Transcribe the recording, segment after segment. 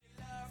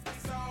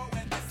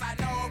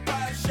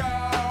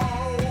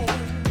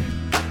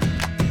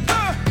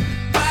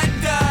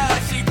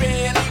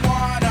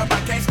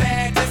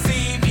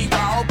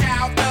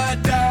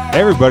Hey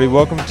everybody,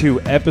 welcome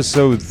to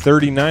episode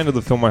 39 of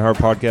the Fill My Heart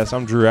podcast.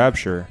 I'm Drew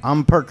Absher.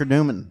 I'm Parker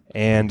Newman.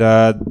 And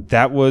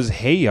that was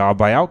Hey Ya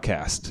by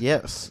Outkast.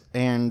 Yes,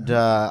 and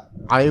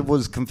I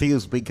was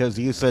confused because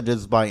you said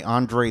it's by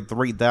Andre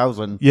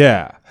 3000.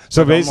 Yeah.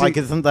 So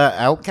basically, isn't that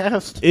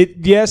Outkast?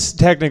 Yes,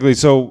 technically.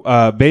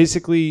 So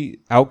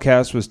basically,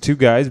 Outkast was two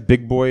guys,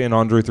 Big Boy and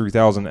Andre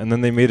 3000, and then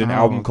they made an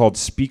album called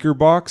Speaker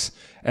Box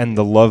and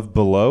The Love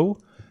Below.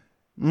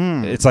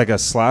 It's like a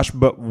slash,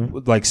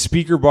 but like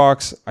Speaker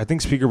Box, I think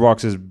Speaker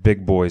Box is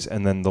Big Boys,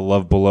 and then The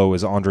Love Below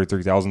is Andre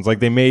 3000. It's like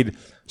they made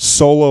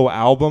solo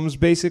albums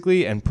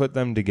basically and put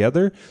them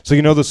together. So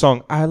you know the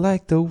song "I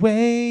Like the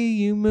Way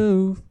You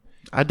Move."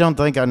 I don't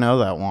think I know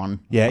that one.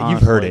 Yeah, honestly.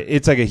 You've heard it.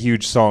 It's like a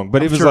huge song,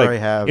 but it was I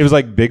have. it was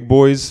like Big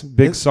Boy's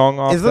big song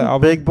off the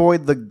album. Isn't Big Boy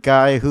the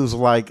guy who's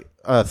like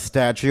a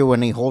statue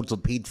and he holds a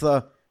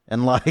pizza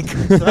and like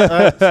who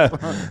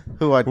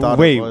I thought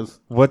it was?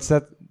 What's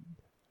that?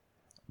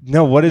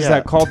 No, what is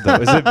that called though?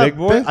 Is it Big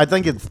Boy? I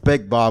think it's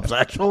Big Bob's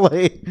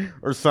actually,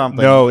 or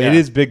something. No, it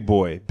is Big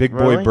Boy. Big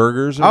Boy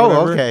Burgers or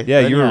whatever. Okay. Yeah,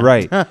 you were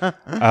right.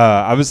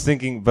 I was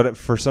thinking, but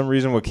for some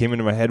reason what came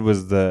into my head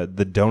was the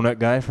donut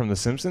guy from The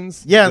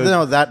Simpsons. Yeah,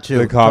 that too.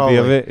 The copy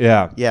of it,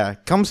 yeah. Yeah,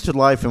 comes to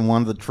life in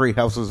one of the Tree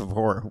Houses of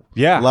Horror.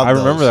 Yeah, Love I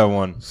remember those. that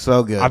one.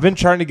 So good. I've been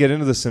trying to get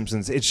into The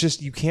Simpsons. It's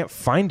just you can't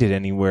find it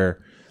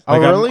anywhere. Oh,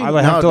 really?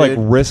 I have to like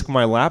risk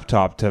my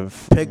laptop to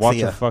watch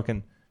a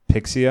fucking...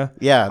 Pixia?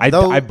 Yeah.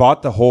 I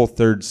bought the whole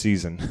third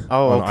season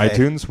on okay.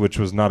 iTunes, which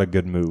was not a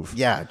good move.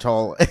 Yeah,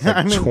 totally.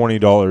 Like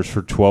 $20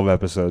 for 12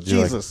 episodes.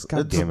 Jesus. You're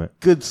like, God damn it.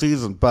 Good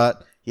season,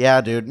 but yeah,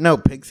 dude. No,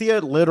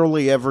 Pixia,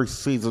 literally every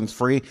season's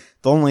free.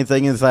 The only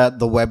thing is that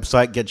the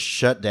website gets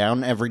shut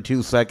down every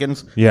 2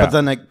 seconds. Yeah. But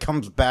then it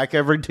comes back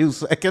every 2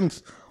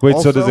 seconds. Wait,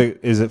 also, so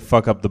is it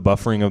fuck up the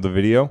buffering of the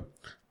video?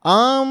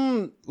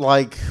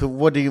 Like,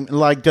 what do you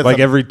like? Like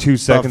every 2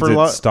 seconds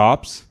it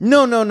stops?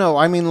 No.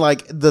 I mean,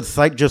 like the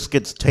site just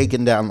gets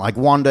taken down. Like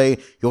one day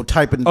you'll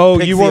type in. Oh,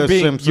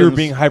 Pixia you were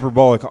being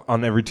hyperbolic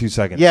on every 2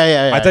 seconds.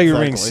 Yeah. I thought you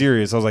were being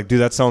serious. I was like, dude,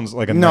 that sounds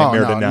like a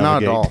nightmare to navigate.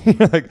 Not at all.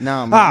 Like,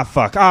 no,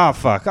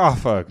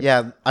 fuck.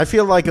 Yeah, I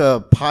feel like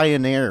a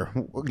pioneer.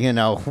 You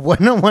know,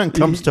 when it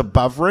comes to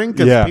buffering,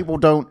 because people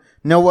don't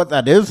know what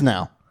that is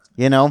now.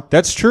 You know,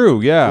 that's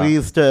true. Yeah, we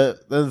used to.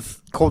 It's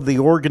called the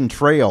Oregon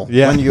Trail.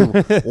 Yeah. When you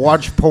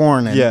watch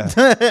porn. And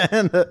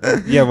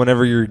yeah.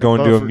 Whenever you're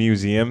going to a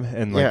museum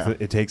and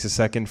like it takes a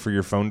second for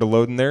your phone to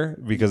load in there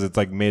because it's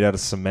like made out of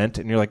cement,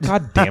 and you're like,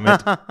 God damn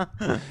it!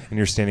 And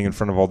you're standing in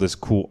front of all this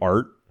cool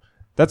art.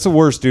 That's the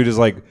worst, dude. Is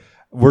like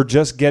we're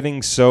just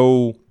getting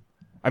so.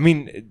 I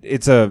mean,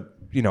 it's a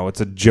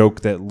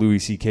joke that Louis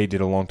C.K. did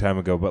a long time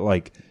ago, but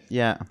like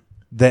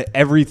that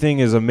everything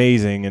is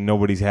amazing and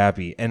nobody's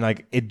happy, and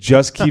like it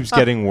just keeps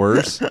getting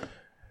worse.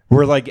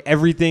 Where like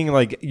everything,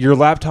 like your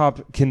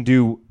laptop can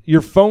do,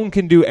 your phone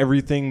can do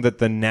everything that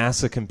the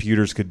NASA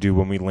computers could do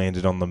when we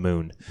landed on the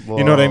moon. Whoa.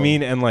 You know what I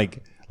mean? And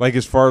like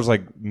as far as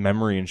like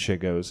memory and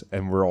shit goes,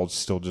 and we're all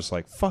still just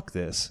like, fuck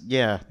this.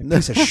 Yeah,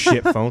 piece of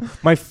shit phone.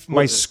 My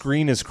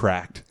screen is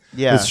cracked.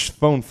 Yeah, this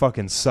phone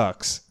fucking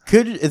sucks.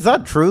 Is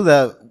that true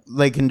that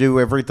they can do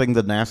everything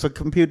the NASA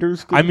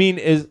computers could? I mean,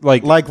 is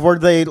like were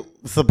they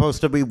supposed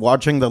to be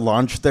watching the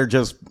launch? They're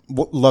just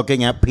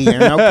looking at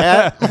Piano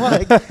Cat,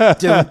 like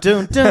dun.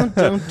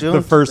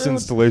 The first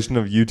installation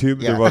of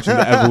YouTube. Yeah. They're watching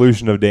the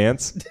evolution of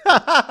dance.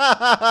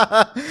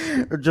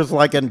 Or just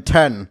like in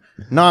 10,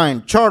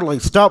 9, Charlie,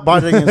 stop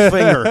biting his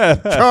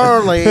finger,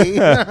 Charlie.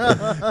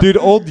 Dude,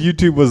 old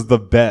YouTube was the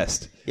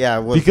best. Yeah,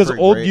 it was because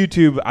old great.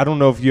 YouTube. I don't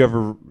know if you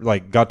ever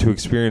like got to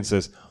experience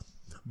this.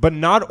 But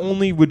not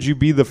only would you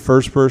be the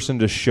first person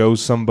to show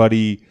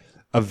somebody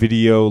a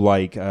video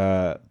like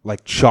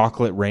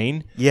Chocolate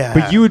Rain,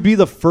 but you would be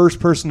the first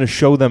person to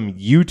show them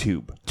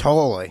YouTube.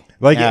 Totally.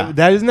 Like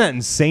that isn't that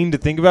insane to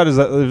think about? Is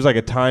that there was like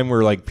a time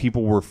where like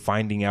people were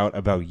finding out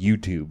about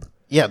YouTube?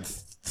 Yeah,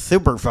 it's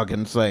super fucking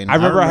insane. I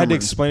remember I had to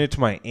explain it to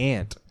my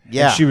aunt.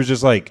 Yeah. And she was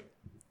just like,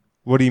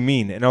 "What do you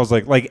mean?" And I was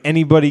like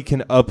anybody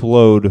can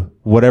upload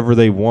whatever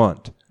they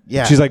want.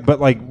 Yeah. She's like,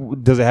 "But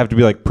like does it have to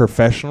be like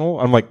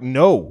professional?" I'm like,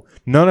 "No.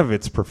 None of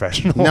it's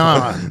professional.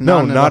 No,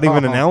 not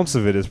even an ounce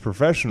of it is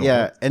professional."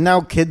 Yeah, and now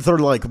kids are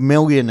like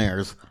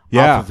millionaires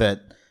off of it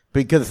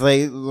because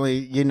they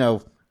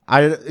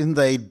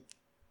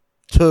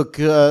took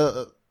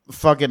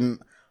fucking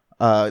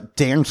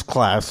dance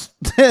class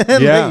and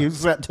they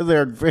use that to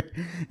their.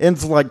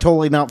 It's like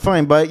totally not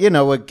fine, but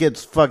it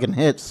gets fucking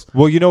hits.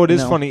 Well, what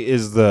is funny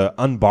is the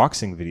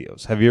unboxing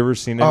videos. Have you ever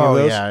seen any of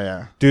those?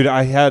 Yeah. Dude,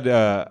 I had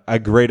a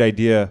great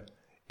idea.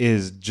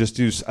 Is just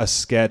do a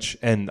sketch,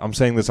 and I'm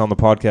saying this on the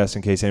podcast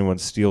in case anyone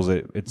steals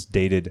it. It's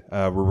dated.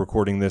 We're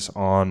recording this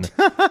on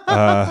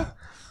September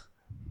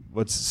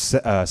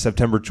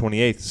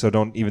 28th, so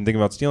don't even think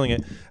about stealing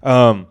it.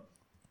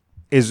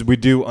 Is we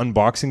do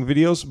unboxing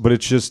videos, but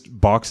it's just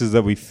boxes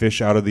that we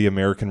fish out of the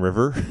American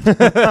River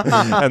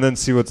and then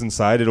see what's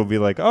inside. It'll be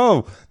like,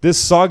 oh, this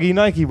soggy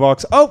Nike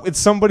box. Oh, it's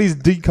somebody's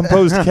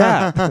decomposed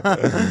cat.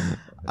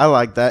 I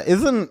like that.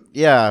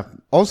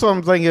 Also,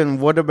 I'm thinking,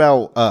 what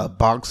about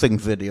boxing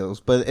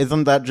videos? But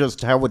isn't that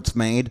just how it's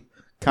made?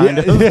 Kind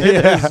of.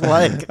 It's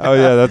like, oh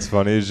yeah, that's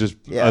funny. It's just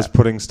us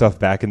putting stuff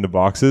back into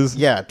boxes.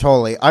 Yeah,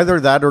 totally. Either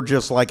that or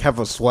just like have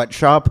a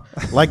sweatshop.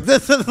 Like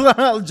this is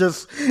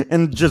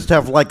just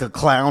have like a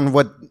clown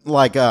with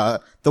like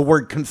the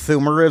word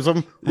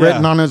consumerism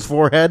written on his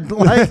forehead.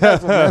 Like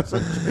that's a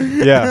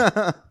message.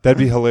 Yeah, that'd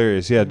be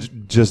hilarious. Yeah,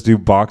 just do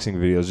boxing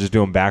videos. Just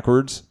do them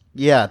backwards.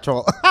 Yeah,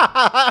 totally.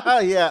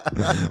 Yeah.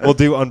 We'll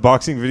do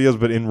unboxing videos,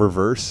 but in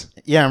reverse.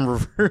 Yeah, in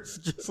reverse.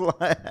 Just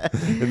like,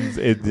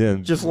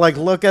 just like,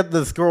 look at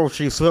this girl.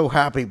 She's so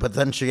happy, but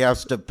then she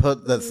has to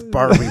put this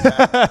Barbie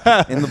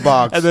back in the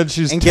box. And then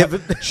she's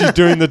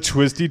doing the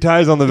twisty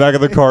ties on the back of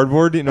the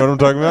cardboard. You know what I'm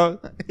talking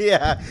about?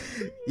 Yeah.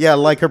 Yeah,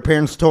 like her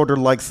parents told her,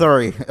 like,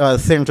 sorry,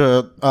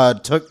 Santa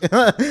took,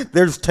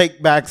 there's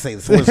take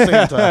backsies with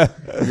Santa.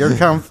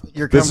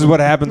 This is what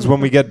happens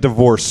when we get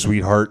divorced,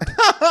 sweetheart.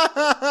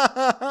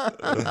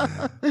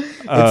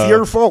 It's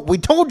your fault. We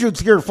told you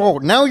it's your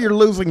fault. Now you're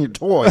losing your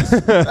toys.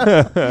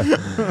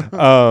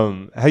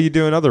 How you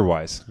doing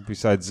otherwise,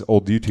 besides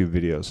old YouTube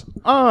videos?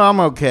 Oh, I'm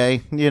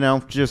okay. You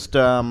know, just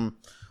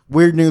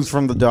weird news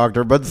from the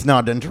doctor, but it's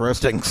not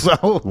interesting.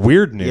 So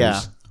weird news?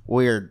 Yeah,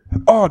 weird.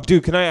 Oh,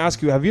 dude, can I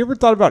ask you, have you ever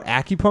thought about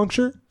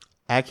acupuncture?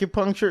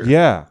 Acupuncture?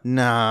 Yeah.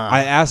 Nah.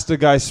 I asked a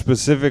guy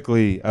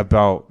specifically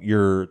about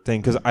your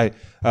thing because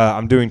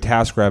I'm doing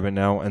TaskRabbit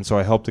now, and so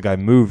I helped a guy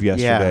move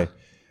yesterday. Yeah.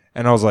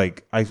 And I was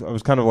like, I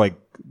was kind of like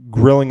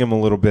grilling him a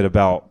little bit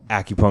about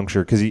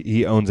acupuncture because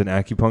he owns an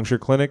acupuncture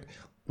clinic.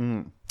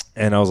 And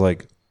I was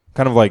like,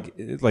 kind of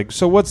like,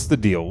 so what's the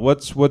deal?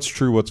 What's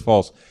true? What's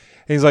false?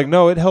 And he's like,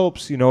 no, it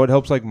helps. You know, it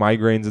helps like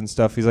migraines and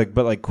stuff. He's like,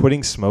 but like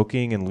quitting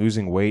smoking and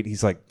losing weight.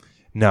 He's like,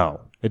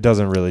 no, it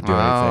doesn't really do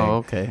anything.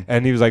 Oh, okay.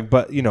 And he was like,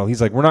 but you know,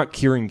 he's like, we're not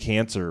curing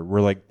cancer. We're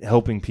like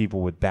helping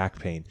people with back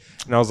pain.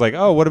 And I was like,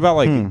 oh, what about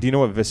like, do you know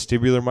what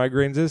vestibular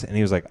migraines is? And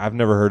he was like, I've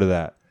never heard of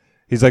that.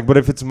 He's like, but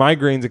if it's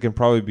migraines, it can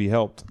probably be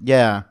helped.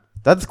 Yeah,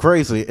 that's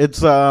crazy.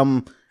 It's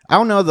I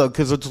don't know though,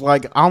 because it's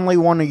like I only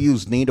want to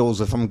use needles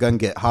if I'm gonna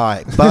get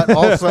high. But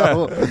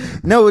also,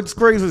 no, it's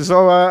crazy.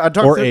 So I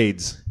talked or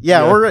AIDS.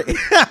 Yeah, yeah.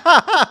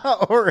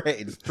 or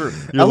AIDS. True.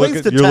 You're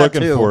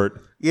looking for it.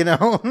 You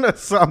know,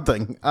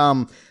 something.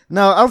 No,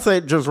 I'll say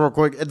it just real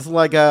quick. It's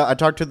like I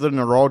talked to the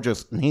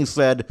neurologist, and he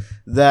said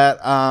that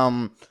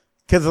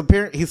because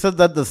apparently he said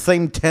that the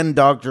same 10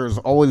 doctors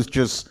always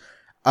just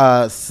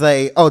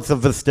say, oh, it's a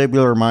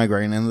vestibular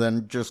migraine, and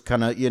then just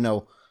kind of, you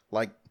know,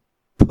 like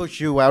push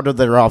you out of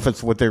their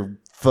office with their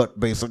foot,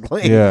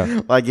 basically.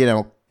 Yeah. Like, you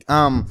know,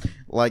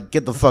 like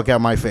get the fuck out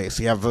of my face.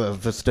 You have a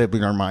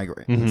vestibular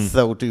migraine. Mm-hmm.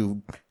 So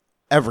do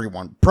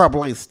everyone.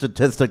 Probably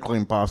statistically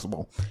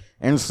impossible.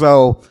 And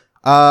so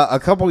a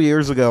couple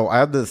years ago, I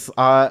had this,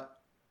 and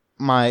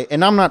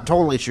I'm not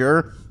totally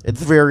sure.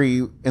 It's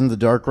very in the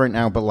dark right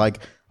now, but like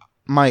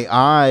my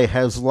eye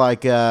has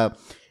like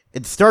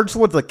it starts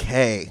with a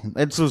K.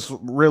 It's this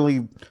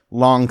really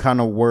long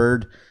kind of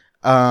word.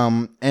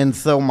 And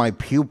so my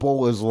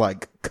pupil is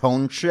like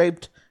cone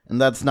shaped, and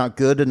that's not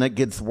good, and it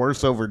gets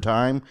worse over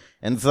time.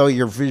 And so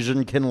your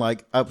vision can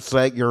like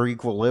upset your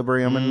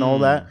equilibrium and all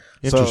that.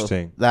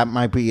 Interesting. So that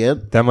might be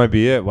it. That might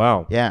be it.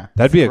 Wow. Yeah.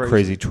 That'd be a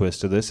crazy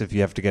twist to this if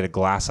you have to get a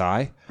glass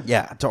eye.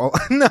 Yeah.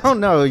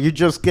 No. You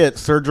just get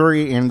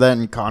surgery and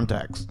then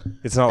contacts.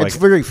 It's not it's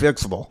very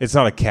fixable. It's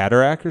not a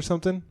cataract or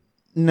something?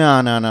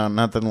 No,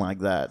 nothing like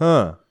that.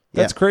 Huh.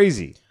 That's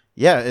crazy.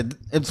 Yeah,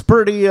 it's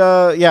pretty,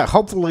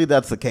 hopefully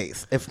that's the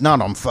case. If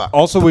not, I'm fucked.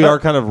 Also, we are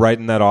kind of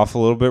writing that off a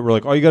little bit. We're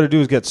like, all you got to do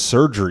is get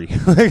surgery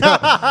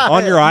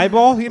on your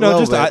eyeball. You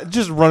know,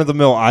 just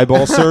run-of-the-mill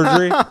eyeball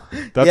surgery.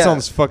 That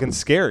sounds fucking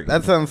scary.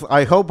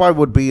 I hope I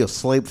would be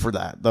asleep for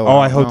that, though. Oh,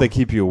 I hope they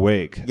keep you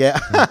awake. Yeah.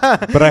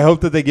 But I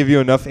hope that they give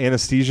you enough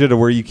anesthesia to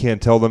where you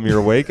can't tell them you're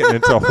awake, and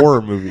it's a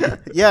horror movie.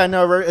 Yeah,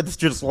 no, it's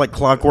just like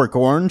Clockwork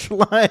Orange.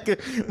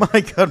 Like, my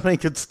God,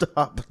 make it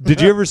stop.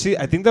 Did you ever see,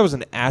 I think that was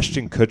an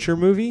Ashton Kutcher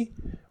movie?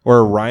 Or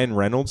a Ryan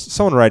Reynolds,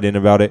 someone write in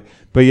about it.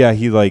 But yeah,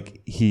 he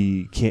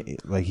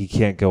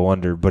can't go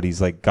under, but he's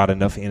like got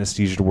enough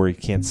anesthesia to where he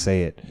can't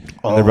say it,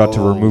 and they're about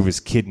to remove his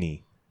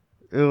kidney.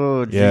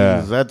 Oh,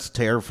 jeez, that's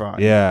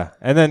terrifying. Yeah,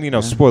 and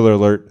then spoiler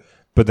alert.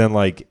 But then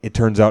like it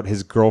turns out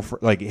his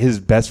girlfriend, like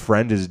his best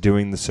friend, is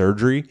doing the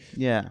surgery.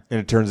 Yeah, and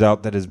it turns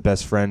out that his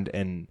best friend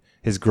and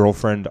his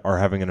girlfriend are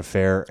having an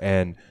affair,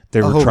 and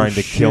they were trying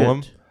to kill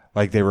him.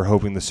 Like they were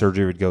hoping the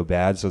surgery would go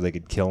bad so they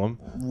could kill him.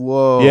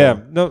 Whoa. Yeah.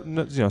 No,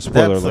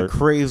 spoiler alert. That's a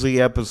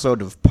crazy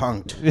episode of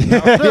Punk'd.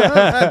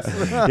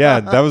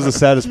 Yeah, that was the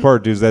saddest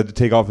part, dude, is they had to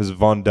take off his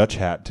Von Dutch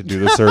hat to do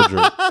the surgery.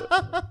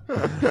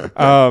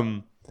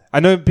 I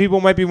know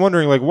people might be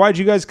wondering, like, why'd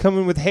you guys come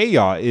in with Hey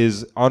Ya?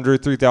 Is Andre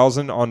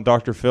 3000 on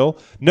Dr. Phil?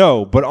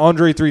 No, but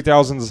Andre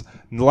 3000's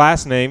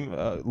last name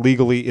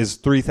legally is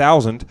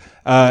 3000.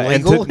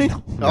 Legally?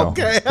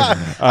 Okay.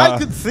 I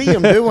could see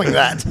him doing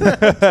that.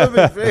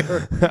 To be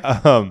fair.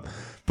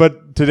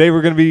 But today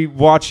we're going to be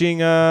watching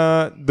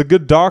The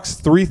Good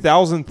Doc's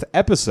 3000th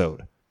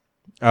episode.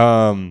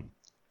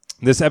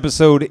 This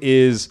episode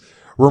is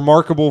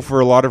remarkable for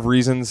a lot of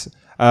reasons.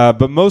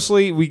 But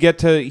mostly we get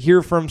to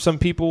hear from some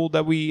people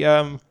that we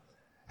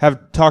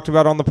have talked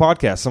about on the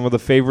podcast. Some of the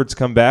favorites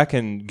come back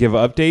and give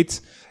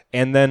updates.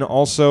 And then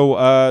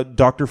also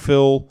Dr.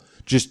 Phil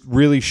just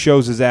really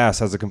shows his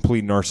ass as a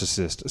complete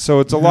narcissist. So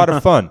it's a lot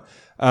of fun.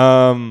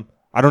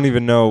 I don't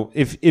even know.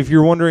 If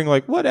you're wondering,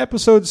 like, what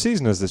episode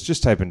season is this?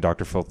 Just type in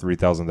Dr. Phil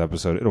 3000th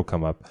episode. It'll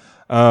come up.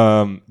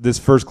 This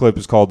first clip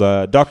is called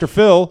Dr.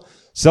 Phil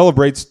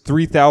Celebrates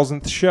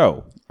 3000th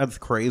Show. That's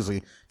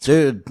crazy.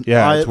 Dude.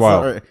 Yeah, it's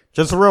wild. Sorry.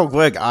 Just real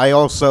quick, I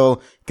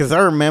also, because I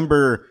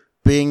remember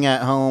being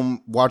at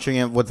home watching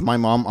it with my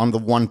mom on the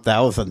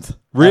 1000th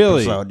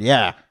episode.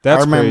 Yeah.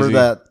 That's I remember crazy.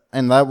 that.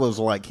 And that was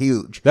like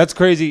huge. That's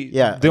crazy.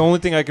 Yeah. The only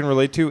thing I can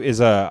relate to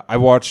is I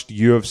watched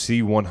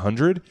UFC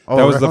 100. Oh,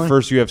 that was really? the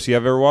first UFC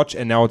I've ever watched,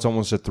 and now it's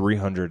almost at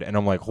 300. And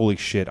I'm like, holy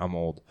shit, I'm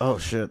old. Oh,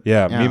 shit.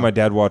 Yeah, me and my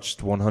dad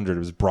watched 100. It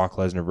was Brock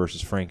Lesnar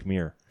versus Frank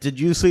Mir. Did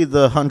you see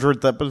the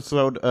 100th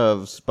episode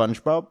of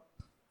SpongeBob?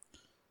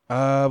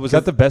 Was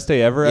that the best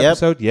day ever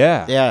episode?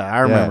 Yeah. Yeah, I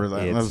remember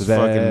that. It's That was the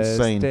fucking best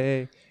insane.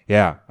 day.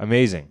 Yeah,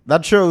 amazing.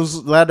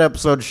 That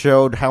episode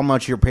showed how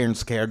much your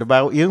parents cared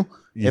about you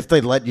if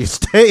they let you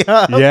stay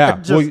up. Yeah.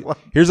 Well,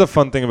 here's a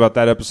fun thing about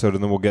that episode,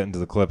 and then we'll get into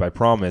the clip, I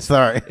promise.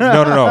 Sorry.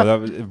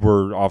 No.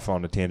 We're off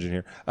on a tangent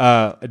here.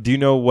 Do you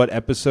know what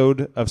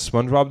episode of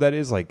SpongeBob that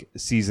is? Like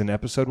season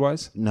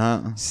episode-wise?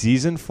 No.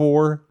 Season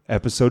 4,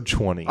 episode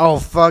 20. Oh,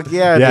 fuck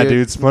yeah, yeah,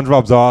 dude.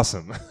 SpongeBob's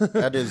awesome.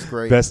 That is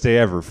great. Best day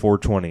ever,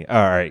 420.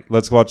 All right,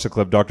 let's watch the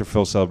clip. Dr.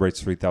 Phil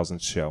celebrates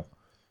 3000th show.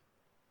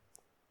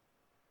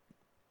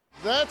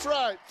 That's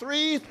right,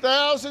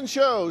 3,000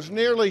 shows,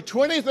 nearly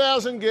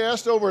 20,000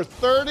 guests, over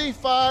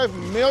 $35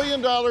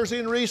 million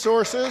in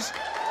resources.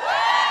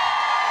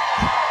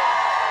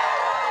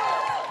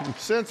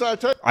 Since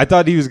I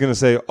thought he was going to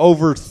say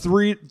over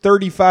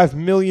 $35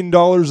 million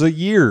a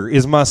year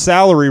is my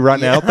salary right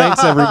now.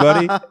 Thanks,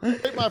 everybody.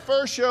 My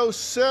first show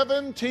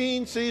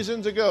 17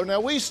 seasons ago.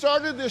 Now, we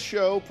started this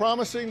show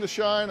promising to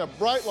shine a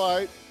bright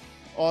light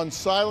on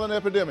silent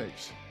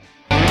epidemics.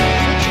 6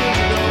 years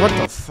ago, What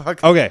the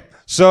fuck? Okay,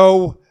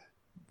 so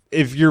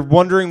if you're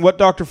wondering what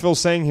Dr. Phil's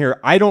saying here,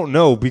 I don't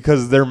know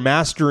because they're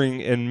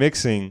mastering and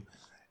mixing.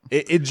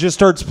 It just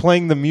starts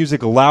playing the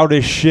music loud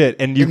as shit,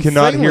 and you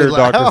cannot hear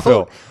Insanely Dr. loud.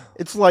 Phil.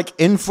 It's like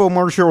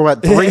infomercial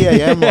at 3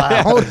 a.m.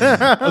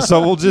 loud. So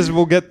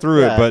we'll get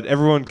through it, but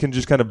everyone can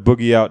just kind of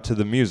boogie out to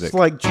the music. It's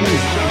like, geez.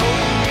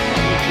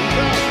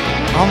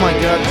 Oh my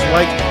god,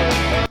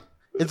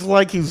 it's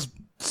like he's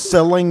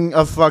selling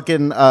a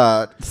fucking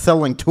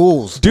selling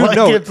tools. Dude, like,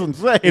 no, it's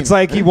insane. It's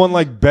like he won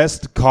like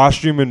best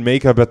costume and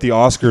makeup at the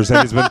Oscars, and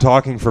he's been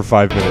talking for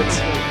 5 minutes.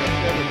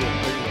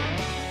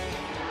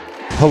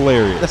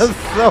 Hilarious. That's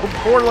so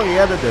poorly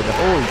edited.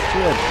 Holy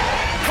shit.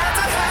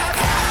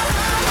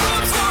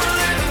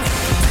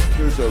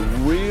 there's a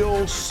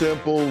real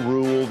simple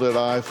rule that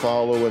I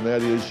follow, and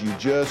that is you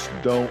just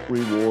don't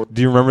reward.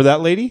 Do you remember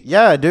that lady?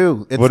 Yeah, I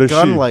do. It's What is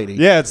Gun she? Lady.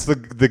 Yeah, it's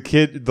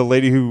the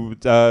lady who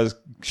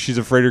she's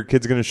afraid her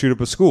kid's going to shoot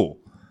up a school.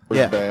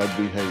 Yeah. Bad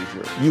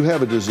behavior. You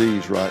have a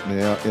disease right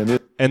now,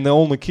 And the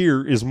only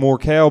cure is more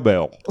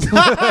cowbell. it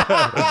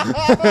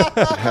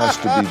has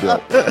to be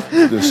dealt with.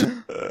 This is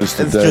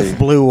the It's day just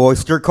Blue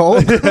Oyster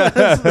Cult. you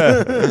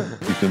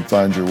can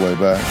find your way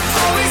back.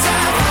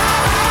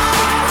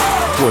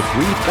 For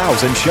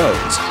 3,000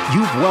 shows,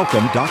 you've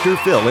welcomed Dr.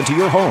 Phil into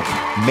your home,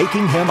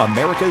 making him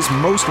America's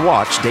most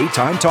watched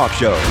daytime talk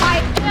show. I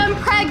am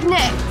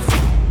pregnant.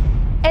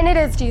 And it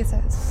is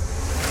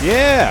Jesus.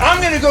 Yeah.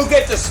 I'm gonna go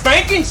get the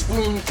spanking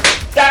spoon.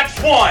 That's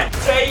one.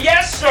 Say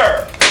yes,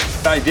 sir.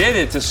 I did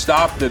it to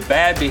stop the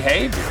bad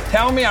behavior.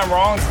 Tell me I'm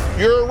wrong.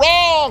 You're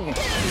wrong!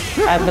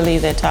 I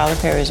believe that Tyler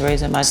Perry is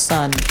raising my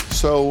son.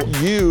 So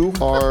you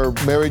are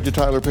married to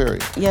Tyler Perry.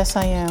 Yes,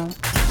 I am.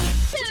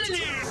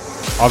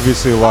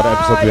 Obviously, a lot of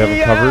episodes we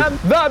haven't covered.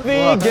 The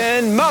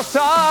vegan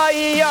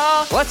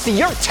Messiah. Let's see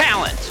your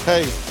talent.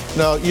 Hey,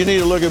 no, you need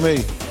to look at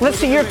me. Let's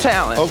see your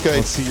talent. Okay,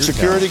 Let's see your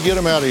security, get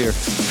him out of here.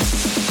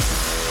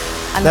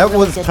 That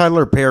was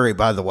Tyler Perry,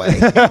 by the way.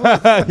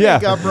 Yeah.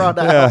 He got brought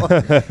out.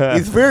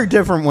 He's very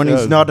different when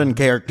he's not in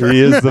character.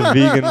 He is the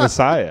vegan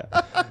messiah.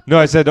 No,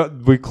 I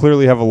said we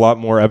clearly have a lot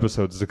more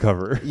episodes to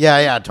cover.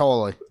 Yeah,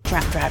 totally.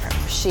 Drunk driver.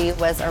 She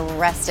was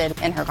arrested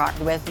in her car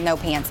with no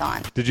pants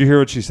on. Did you hear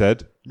what she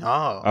said? No.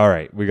 All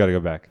right, we got to go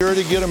back.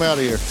 Security, get him out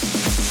of here.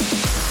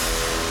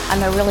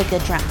 I'm a really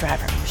good drunk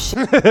driver. She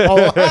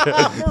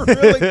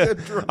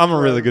I'm a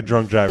really good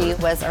drunk driver.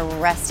 was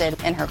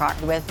arrested in her car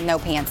with no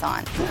pants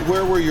on.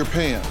 Where were your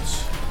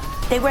pants?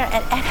 They were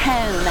at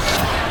home.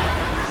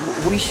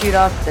 We shoot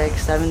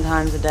optics 7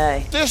 times a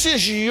day. This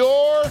is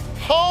your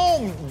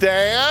home,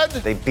 Dad.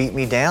 They beat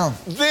me down.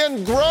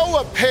 Then grow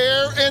a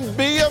pair and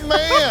be a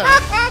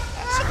man.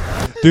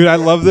 Dude, I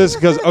love this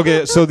because,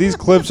 okay, so these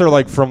clips are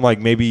like from like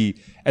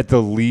maybe at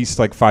the least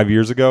like 5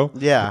 years ago.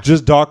 Yeah.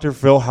 Just Dr.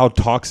 Phil, how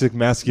toxic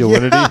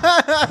masculinity,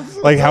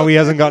 like how he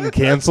hasn't gotten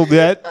canceled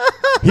yet.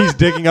 He's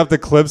digging up the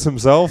clips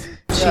himself.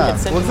 Yeah.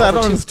 Was that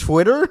on his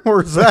Twitter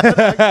or is that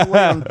actually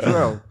on the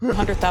show?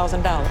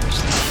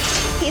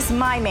 $100,000. He's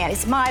my man.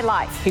 It's my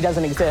life. He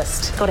doesn't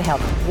exist. Go to hell.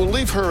 We'll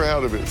leave her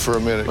out of it for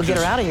a minute. We'll get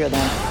her out of here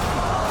then.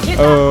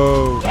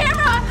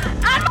 Camera on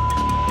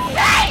my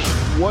face!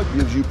 What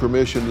gives you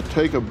permission to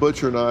take a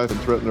butcher knife and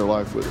threaten their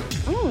life with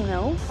it? I don't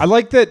know. I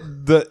like that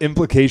the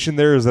implication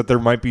there is that there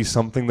might be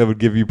something that would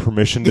give you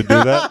permission to do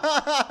that.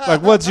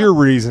 Like, what's your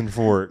reason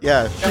for it?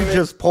 Yeah, she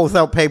just pulls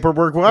out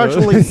paperwork. Well,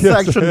 actually,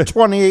 section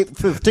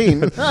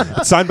 2815.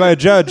 It's signed by a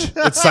judge.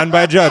 It's signed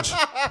by a judge.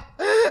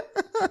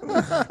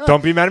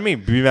 Don't be mad at me.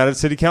 Be mad at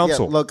city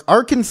council. Yeah, look,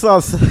 Arkansas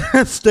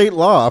state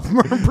law.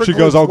 She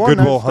goes all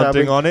Goodwill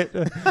Hunting on it.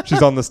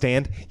 She's on the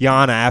stand.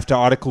 Yana, after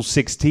Article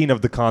 16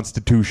 of the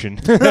Constitution.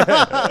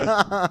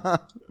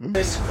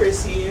 Miss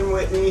Chrissy in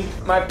with me.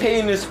 My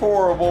pain is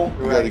horrible.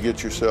 You got to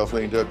get yourself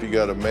leaned up. You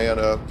got to man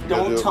up.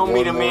 Don't tell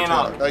me to man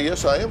up.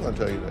 Yes, I am going to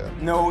tell you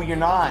that. No, you're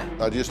not.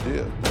 I just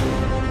did.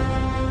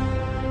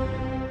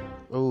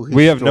 Oh,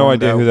 we have no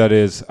idea who that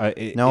is. No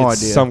it's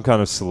idea. Some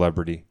kind of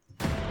celebrity.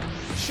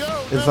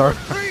 Show Is number our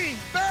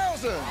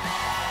 3,000.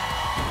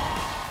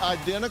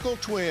 Identical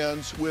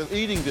twins with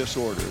eating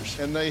disorders,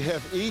 and they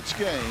have each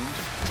gained.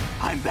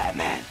 I'm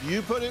Batman.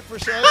 You put it for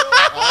sale.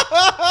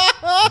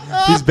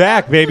 He's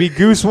back, baby.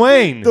 Goose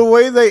Wayne. The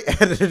way they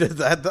edited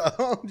that,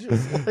 though,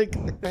 just like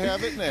I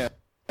have it now.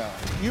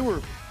 You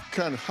were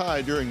kind of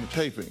high during the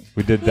taping.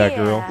 We did that,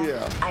 girl.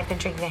 Yeah. I've been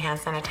drinking hand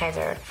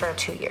sanitizer for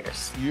 2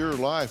 years. Your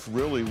life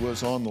really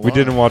was on the line. We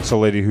didn't watch the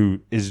lady who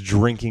is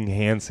drinking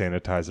hand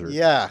sanitizer.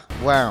 Yeah.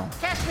 Wow.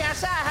 Catch me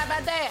outside. How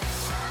about that?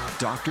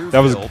 Dr. That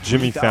was Phil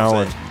Jimmy 3000.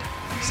 Fallon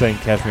saying,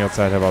 "Catch me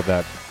outside." How about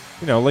that?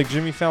 You know, like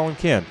Jimmy Fallon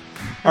can.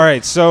 All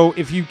right. So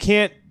if you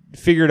can't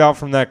figure it out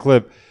from that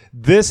clip,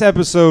 this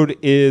episode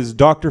is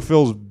Dr.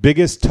 Phil's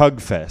biggest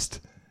tug fest.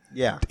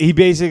 Yeah. He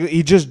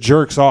just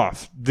jerks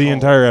off the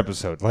entire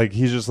episode. Like,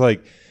 he's just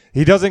like,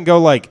 he doesn't go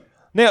like,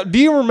 now, do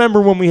you remember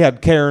when we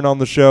had Karen on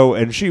the show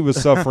and she was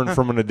suffering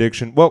from an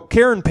addiction? Well,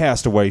 Karen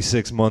passed away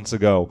 6 months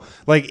ago.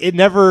 Like, it's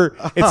never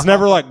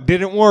like,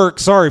 didn't work.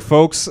 Sorry,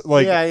 folks.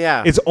 Like,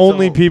 yeah. It's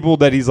only people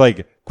that he's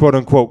like, quote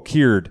unquote,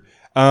 cured.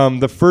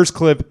 The first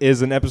clip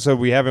is an episode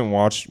we haven't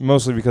watched,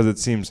 mostly because it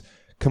seems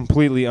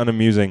completely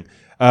unamusing.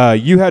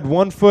 You had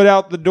one foot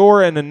out the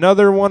door and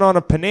another one on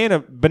a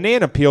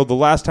banana peel the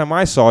last time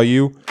I saw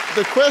you.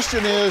 The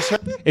question is...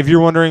 If you're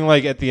wondering,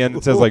 like, at the end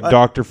it says, like,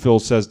 Dr. Phil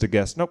says to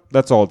guests. Nope,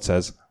 that's all it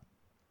says.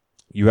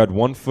 You had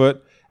one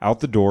foot out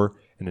the door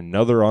and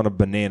another on a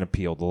banana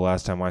peel the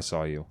last time I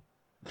saw you.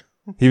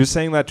 He was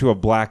saying that to a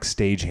black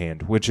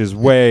stagehand, which is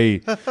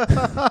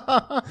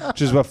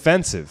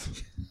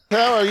offensive.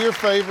 How are your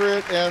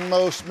favorite and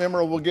most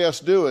memorable guests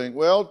doing?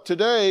 Well,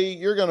 today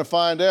you're going to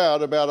find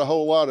out about a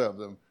whole lot of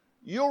them.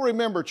 You'll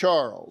remember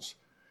Charles.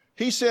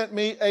 He sent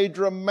me a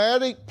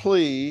dramatic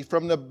plea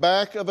from the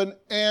back of an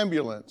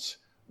ambulance,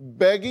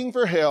 begging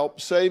for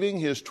help saving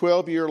his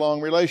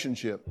 12-year-long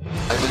relationship.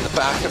 I'm in the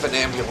back of an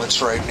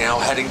ambulance right now,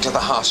 heading to the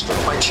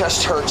hospital. My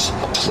chest hurts.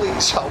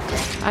 Please help me.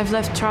 I've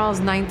left Charles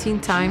 19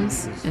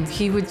 times, and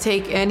he would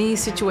take any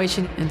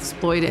situation and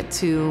exploit it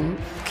to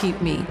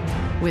keep me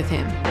with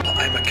him.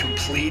 I'm a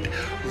complete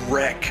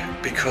wreck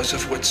because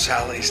of what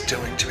Sally's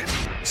doing to me.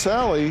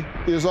 Sally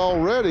is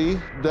already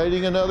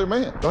dating another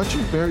man. Aren't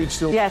you married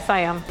still? Yes, I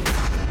am.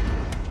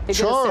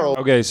 Charles.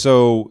 Okay,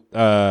 so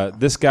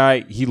this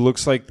guy, he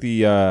looks like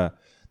the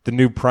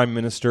new Prime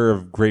Minister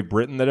of Great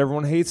Britain that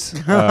everyone hates,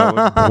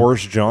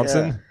 Boris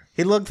Johnson. Yeah.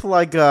 He looked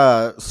like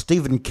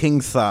Stephen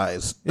King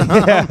size. That's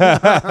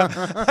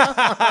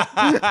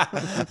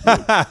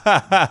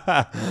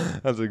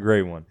a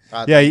great one.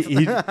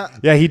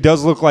 He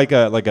does look like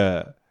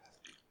a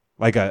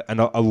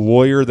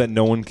lawyer that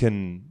no one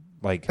can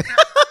like.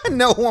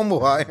 No one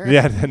will hire.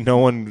 Yeah, that no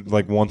one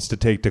like wants to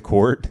take to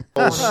court.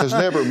 Has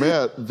never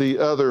met the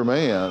other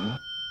man.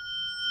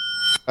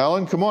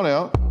 Alan, come on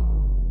out.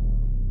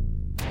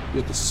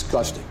 You're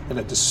disgusting and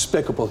a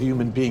despicable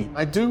human being.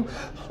 I do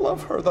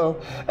love her, though,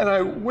 and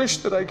I wish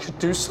that I could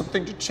do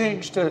something to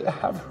change to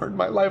have her in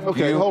my life.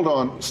 Okay, hold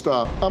on.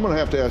 Stop. I'm going to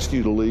have to ask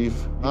you to leave.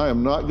 I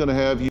am not going to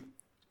have you.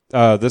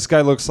 This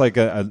guy looks like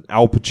an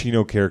Al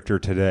Pacino character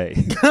today.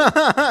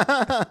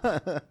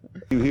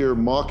 You here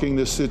mocking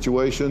this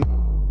situation?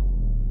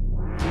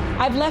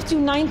 I've left you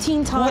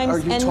 19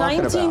 times, and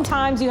 19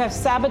 times you have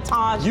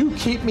sabotaged. You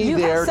keep me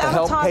there to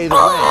help pay the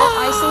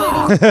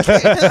rent.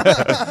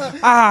 Isolating.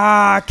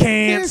 I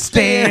can't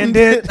stand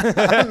it.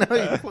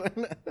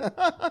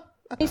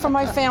 For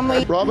my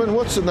family. Robin,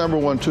 what's the number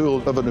one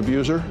tool of an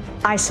abuser?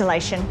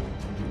 Isolation.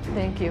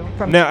 Thank you.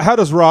 Now, how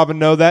does Robin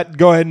know that?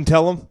 Go ahead and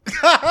tell him.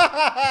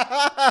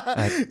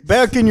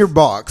 Back in your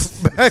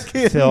box.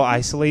 Phil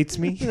isolates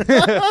me.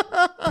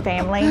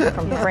 Family,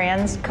 from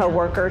friends,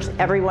 co-workers,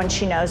 everyone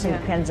she knows and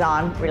depends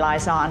on,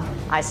 relies on,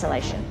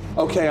 isolation.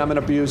 Okay, I'm an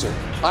abuser.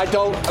 I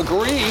don't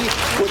agree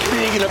with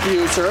being an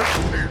abuser.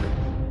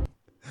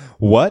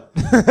 What?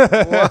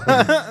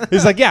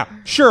 He's like, yeah,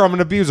 sure, I'm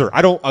an abuser.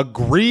 I don't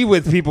agree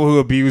with people who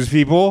abuse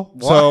people,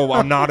 so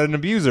I'm not an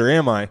abuser,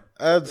 am I?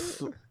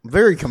 That's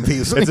very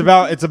confusing. It's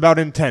about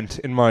intent,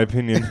 in my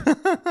opinion.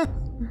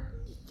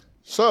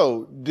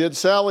 So, did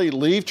Sally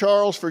leave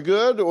Charles for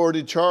good, or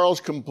did Charles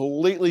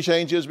completely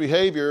change his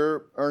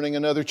behavior, earning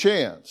another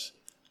chance?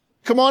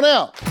 Come on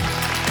out.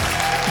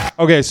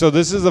 Okay, so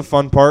this is the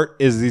fun part,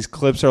 is these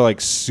clips are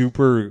like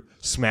super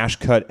smash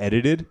cut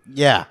edited.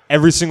 Yeah.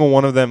 Every single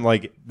one of them,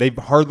 like, they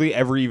hardly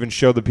ever even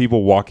show the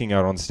people walking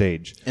out on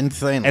stage.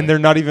 Insane. And they're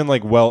not even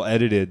like well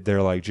edited.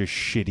 They're like just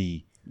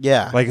shitty.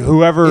 Yeah. Like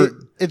whoever...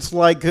 It's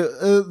like,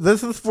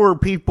 this is for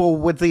people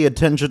with the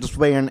attention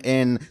span,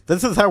 and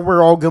this is how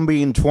we're all going to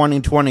be in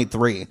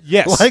 2023.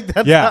 Yes. Like,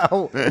 that's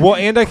how... Well,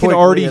 and I can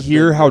already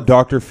hear how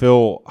Dr.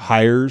 Phil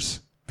hires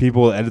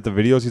people to edit the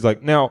videos. He's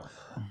like, now,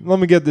 let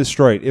me get this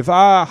straight. If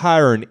I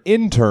hire an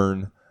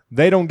intern,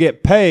 they don't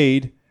get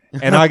paid,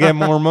 and I get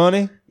more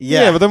money?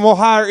 Yeah, but then we'll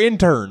hire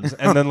interns.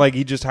 And then, like,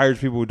 he just hires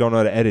people who don't know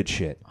how to edit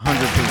shit.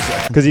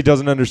 100%. Because he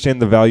doesn't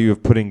understand the value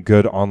of putting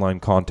good online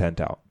content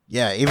out.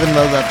 Yeah, even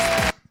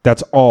though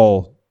that's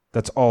all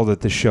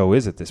that this show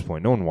is at this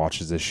point. No one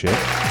watches this shit.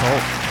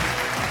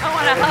 I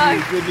want a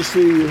hug. Good to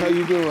see you. How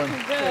you doing?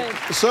 Good.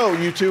 So,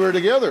 you two are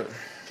together.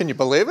 Can you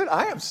believe it?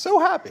 I am so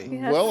happy.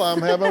 Yes. Well, I'm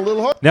having a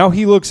little Now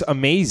he looks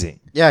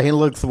amazing. Yeah, he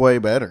looks way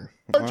better.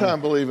 hard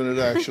time believing it,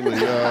 actually.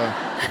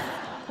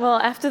 Well,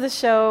 after the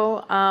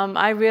show,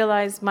 I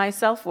realized my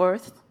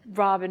self-worth.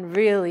 Robin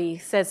really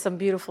said some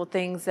beautiful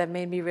things that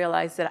made me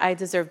realize that I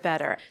deserve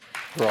better.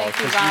 Thank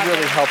you, Robin. You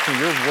really helped me.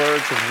 Your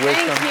words of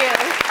wisdom.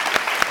 Thank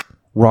you.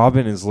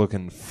 Robin is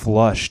looking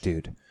flush,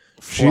 dude.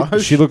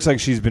 She looks like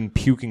she's been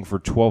puking for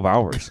 12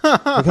 hours.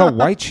 Look how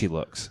white she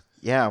looks.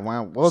 Yeah,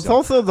 wow. Well, it's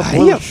also the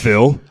blue. Hiya,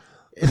 Phil.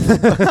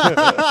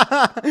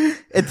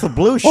 It's a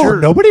blue shirt. Oh,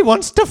 nobody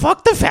wants to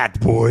fuck the fat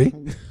boy.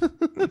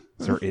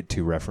 These are It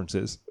 2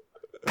 references.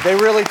 They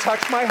really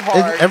touch my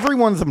heart.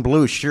 Everyone's in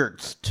blue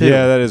shirts too.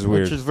 Yeah, that is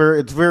weird. Which is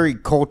it's very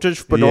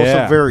cultish, but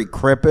also very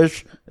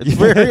crippish. It's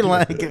very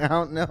like, I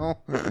don't know.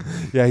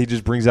 Yeah, he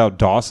just brings out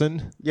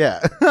Dawson. Yeah.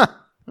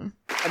 And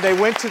they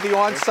went to the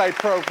on-site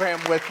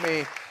program with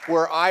me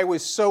where I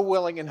was so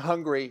willing and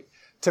hungry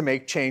to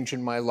make change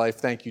in my life.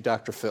 Thank you,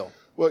 Dr. Phil.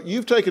 Well,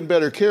 you've taken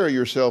better care of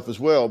yourself as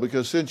well,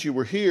 because since you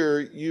were here,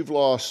 you've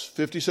lost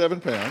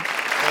 57 pounds.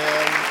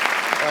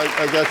 And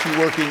I got you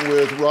working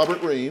with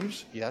Robert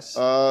Reams. Yes.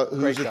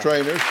 Who's a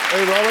trainer.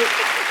 Hey, Robert.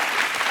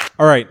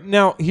 All right.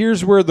 Now,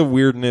 here's where the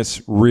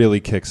weirdness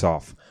really kicks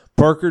off.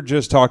 Parker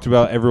just talked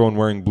about everyone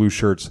wearing blue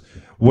shirts.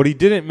 What he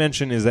didn't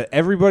mention is that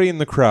everybody in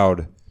the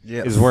crowd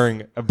is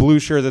wearing a blue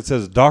shirt that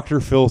says Dr.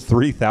 Phil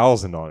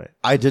 3000 on it.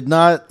 I did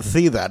not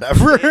see that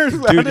ever.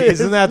 Dude,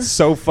 isn't that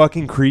so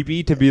fucking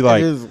creepy to be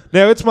like,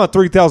 no, it's my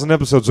 3000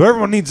 episode, so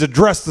everyone needs to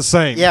dress the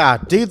same. Yeah,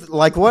 dude,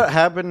 like what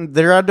happened,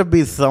 there had to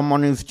be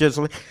someone who's just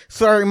like,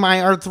 sorry,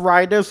 my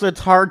arthritis,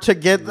 it's hard to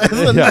get this.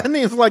 And then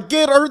he's like,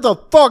 get her the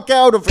fuck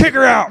out of here. Kick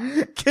her out.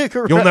 Kick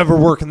her out. You'll never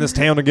work in this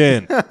town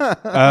again.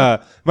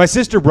 My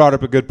sister brought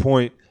up a good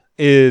point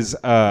is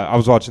I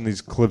was watching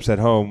these clips at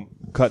home,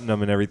 cutting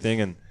them and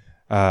everything, and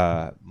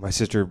my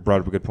sister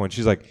brought up a good point.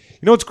 She's like,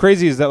 you know what's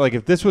crazy is that like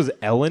if this was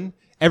Ellen,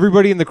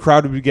 everybody in the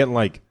crowd would be getting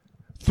like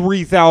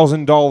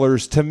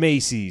 $3,000 to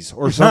Macy's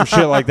or some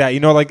shit like that.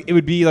 You know, like it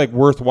would be like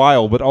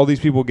worthwhile, but all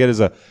these people get is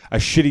a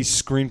shitty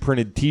screen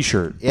printed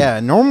T-shirt. Yeah,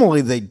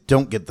 normally they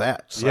don't get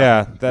that. So.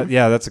 Yeah,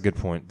 that's a good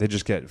point. They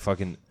just get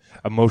fucking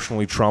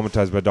emotionally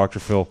traumatized by Dr.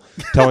 Phil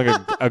telling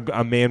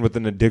a man with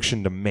an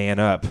addiction to man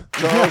up.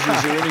 Charles,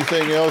 is there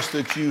anything else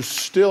that you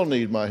still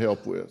need my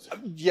help with?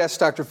 Yes,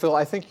 Dr. Phil.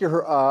 I think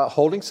you're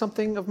holding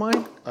something of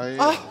mine. I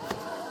am.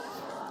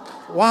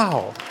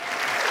 Wow.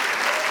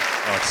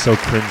 Oh, it's so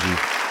cringy.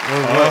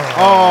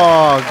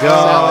 Oh,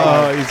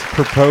 God. Oh, he's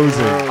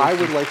proposing. I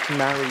would like to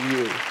marry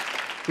you.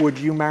 Would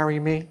you marry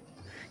me?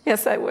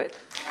 Yes, I would. It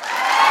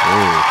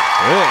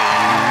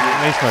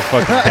makes my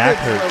fucking back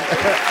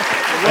hurt.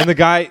 And the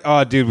guy,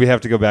 oh, dude, we have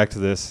to go back to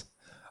this.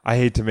 I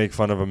hate to make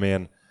fun of a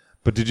man,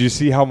 but did you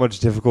see how much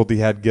difficulty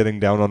he had getting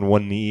down on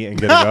one knee and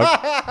getting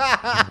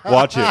up?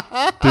 Watch it.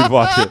 Dude,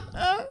 watch it.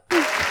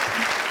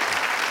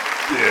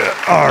 Yeah.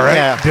 All right.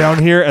 Yeah. Down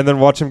here, and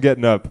then watch him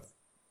getting up.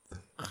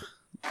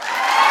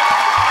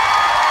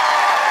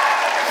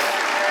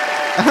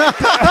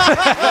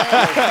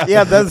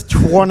 Yeah, that's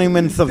 20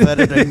 minutes of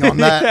editing on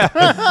that.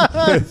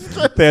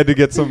 Yeah. They had to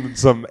get some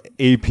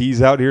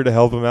APs out here to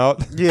help him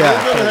out.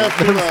 Yeah.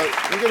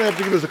 You're going to have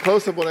to give us a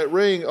close-up on that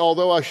ring,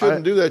 although I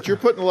shouldn't do that. You're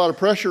putting a lot of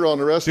pressure on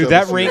the rest of us. Dude,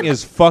 that ring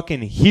is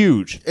fucking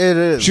huge. It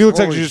is. She looks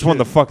like she just won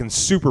the fucking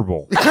Super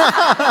Bowl.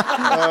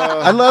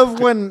 I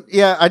love when,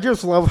 I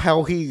just love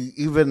how he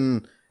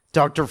even...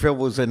 Dr. Phil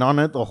was in on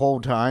it the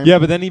whole time. Yeah,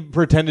 but then he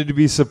pretended to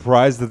be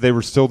surprised that they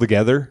were still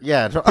together.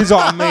 Yeah. He's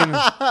all,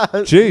 I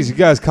mean, geez, you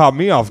guys caught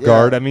me off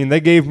guard. I mean, they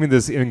gave me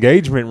this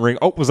engagement ring.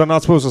 Oh, was I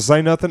not supposed to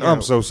say nothing?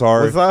 I'm so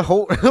sorry. Was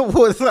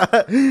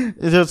that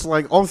it's just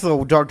like,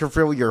 also, Dr.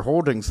 Phil, you're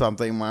holding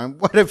something, man.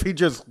 What if he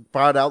just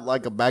brought out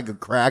like a bag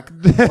of crack?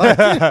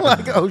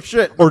 like, oh,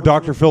 shit. Or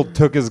Dr. Phil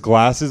took his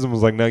glasses and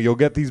was like, no, you'll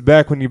get these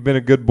back when you've been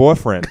a good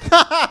boyfriend.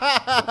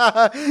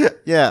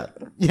 Yeah.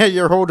 Yeah,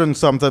 you're holding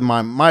something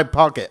in my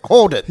pocket.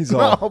 Hold it. He's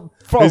all,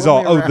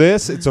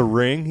 this? It's a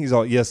ring? He's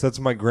all, yes, that's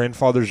my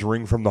grandfather's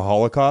ring from the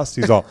Holocaust.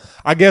 He's all,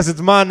 I guess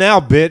it's mine now,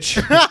 bitch.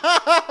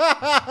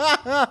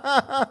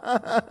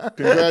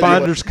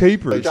 Finders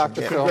keepers.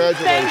 Dr. Phil.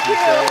 Congratulations,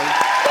 Sally.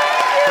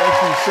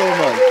 Thank you so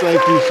much.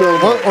 Thank you so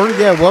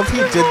much. What if he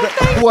did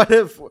that?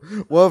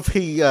 What if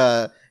he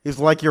he's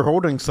like, you're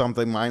holding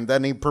something, mine.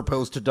 Then he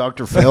proposed to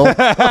Dr. Phil.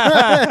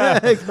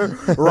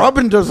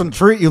 Robin doesn't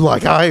treat you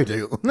like I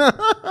do.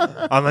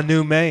 I'm a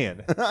new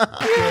man.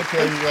 Thank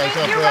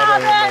you,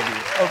 Robin.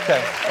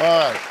 Okay.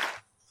 All right.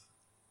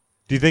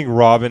 Do you think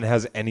Robin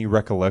has any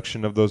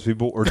recollection of those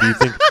people, or do you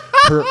think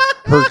her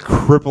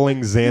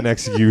crippling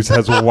Xanax use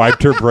has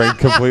wiped her brain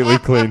completely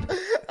clean?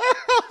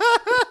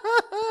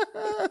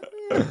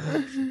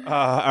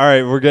 All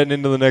right, we're getting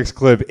into the next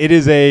clip. It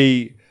is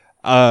a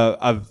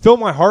Fill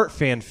My Heart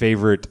fan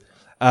favorite.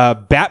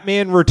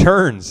 Batman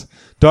Returns.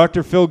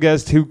 Dr. Phil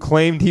guest who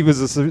claimed he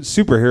was a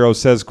superhero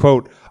says,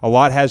 quote, a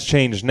lot has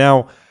changed.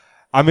 Now,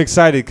 I'm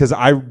excited because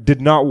I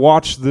did not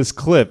watch this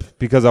clip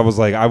because I was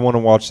like, I want to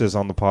watch this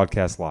on the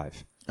podcast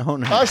live. Oh,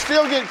 no. I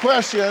still get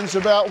questions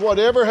about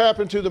whatever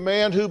happened to the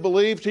man who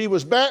believed he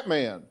was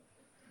Batman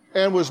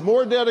and was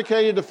more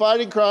dedicated to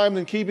fighting crime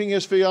than keeping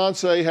his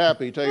fiancée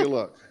happy. Take a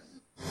look.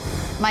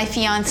 My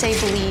fiance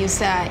believes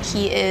that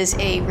he is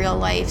a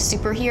real-life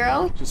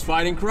superhero. Just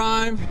fighting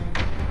crime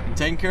and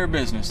taking care of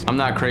business. I'm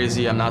not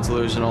crazy. I'm not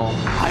delusional.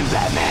 I'm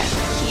Batman.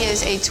 He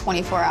is a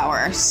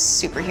 24-hour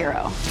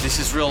superhero. This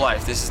is real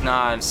life. This is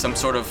not some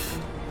sort of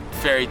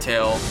fairy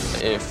tale.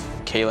 If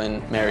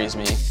Kaylin marries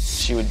me,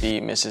 she would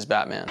be Mrs.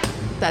 Batman.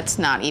 That's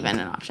not even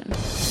an option.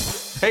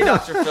 Hey,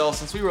 Dr. Phil.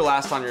 Since we were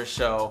last on your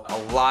show, a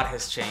lot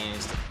has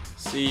changed.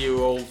 See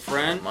you, old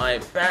friend. My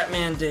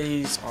Batman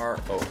days are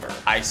over.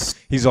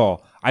 He's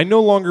all, I no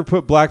longer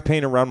put black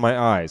paint around my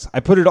eyes.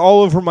 I put it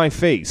all over my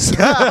face. It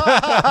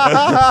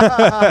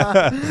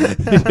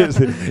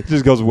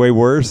just goes way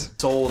worse.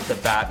 Sold the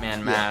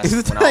Batman mask.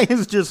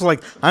 He's just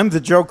like, I'm the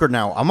Joker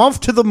now. I'm off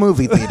to the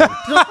movie theater.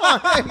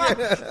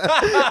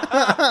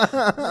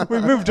 We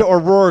moved to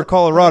Aurora,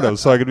 Colorado,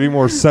 so I could be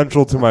more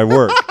central to my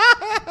work.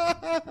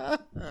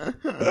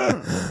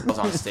 I was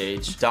on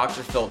stage.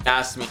 Dr. Phil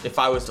asked me if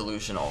I was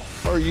delusional.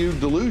 Are you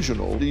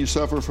delusional? Do you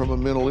suffer from a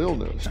mental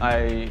illness?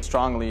 I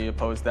strongly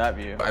oppose that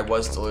view. I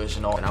was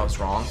delusional and I was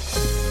wrong.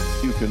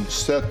 You can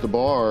set the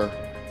bar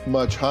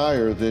much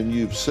higher than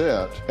you've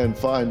set and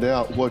find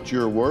out what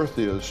your worth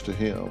is to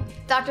him.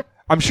 Dr.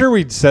 I'm sure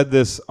we'd said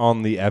this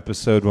on the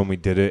episode when we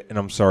did it, and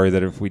I'm sorry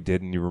that if we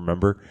didn't, you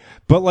remember.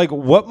 But like,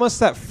 what must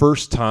that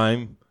first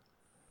time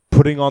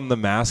putting on the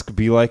mask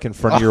be like in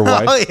front of your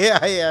wife? Oh,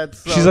 yeah. It's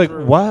so She's like,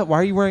 true. what? Why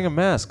are you wearing a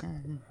mask?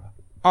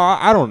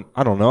 I don't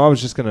know. I was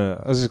just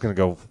gonna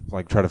go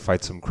like try to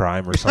fight some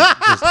crime or something.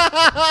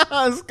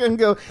 I was gonna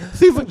go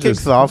see if it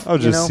kicks off. I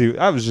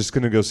was just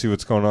gonna go see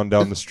what's going on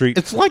down the street.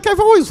 It's like I've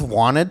always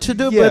wanted to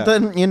do, but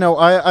then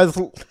I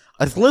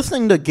was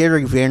listening to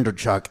Gary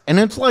Vaynerchuk, and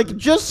it's like,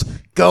 just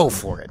go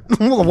for it.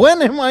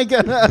 When am I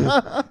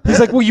gonna? He's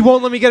like, well, you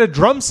won't let me get a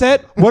drum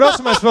set. What else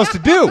am I supposed to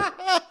do?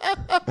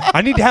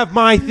 I need to have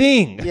my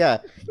thing. Yeah.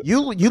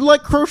 You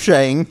like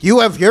crocheting. You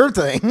have your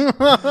thing.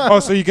 Oh,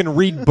 so you can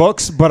read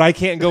books, but I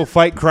can't go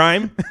fight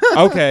crime?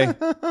 Okay.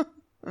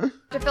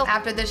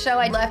 After the show,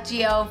 I left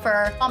Gio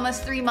for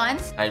almost 3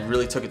 months. I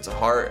really took it to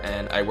heart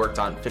and I worked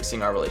on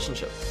fixing our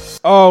relationship.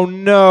 Oh,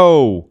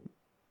 no.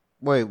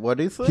 Wait,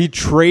 what is it? He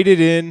traded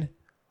in...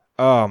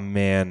 Oh,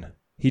 man.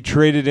 He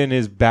traded in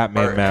his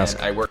Batman mask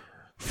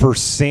for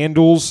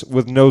sandals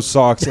with no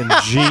socks and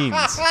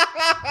jeans.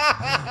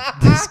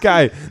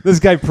 This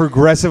guy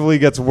progressively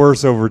gets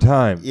worse over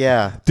time.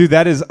 Yeah. Dude,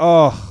 that is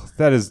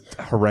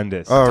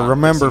horrendous.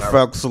 Remember,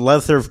 folks, the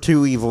lesser of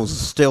two evils is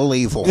still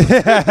evil. Dude,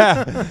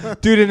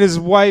 and his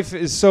wife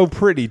is so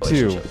pretty,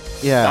 too.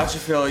 Yeah. Dr.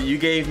 Phil, you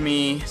gave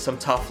me some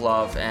tough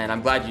love, and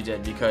I'm glad you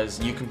did because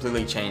you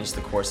completely changed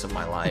the course of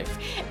my life.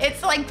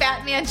 It's like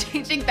Batman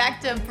changing back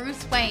to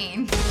Bruce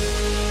Wayne.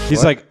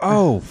 He's like,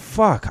 oh,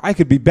 fuck, I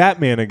could be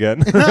Batman again.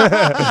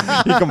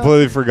 He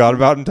completely forgot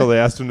about it until they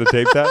asked him to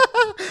tape that.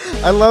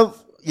 I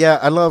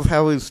love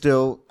how he's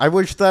still... I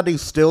wish that he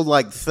still,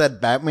 like, said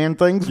Batman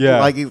things. Yeah.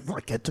 Like, he's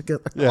like, get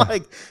together. Yeah.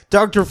 Like,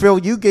 Dr. Phil,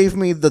 you gave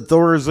me the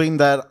Thorazine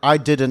that I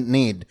didn't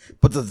need,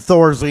 but the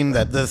Thorazine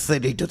that this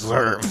city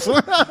deserves.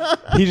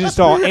 He just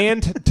all...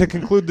 And to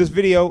conclude this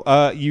video,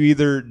 you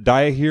either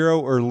die a hero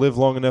or live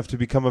long enough to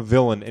become a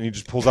villain. And he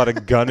just pulls out a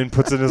gun and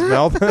puts it in his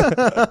mouth.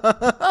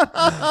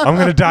 I'm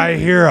going to die a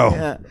hero.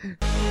 Yeah.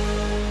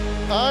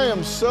 I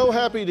am so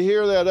happy to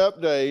hear that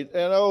update.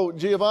 And oh,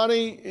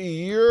 Giovanni,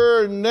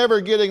 you're never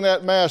getting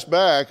that mask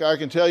back. I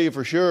can tell you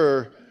for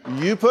sure.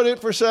 You put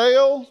it for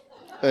sale,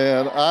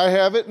 and I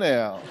have it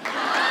now.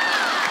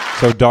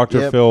 So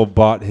Dr. Phil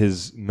bought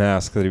his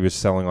mask that he was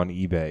selling on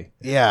eBay.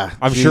 Yeah.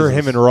 I'm sure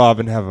him and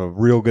Robin have a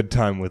real good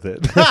time with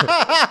it.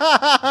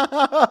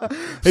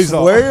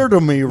 Swear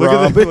to me,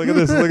 Robin. Look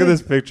at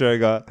this picture I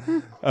got.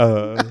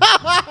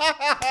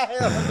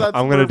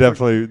 I'm going to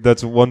definitely...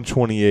 That's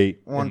 128.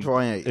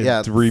 128. In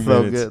yeah. 3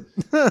 minutes.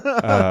 So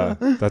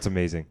good. That's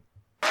amazing.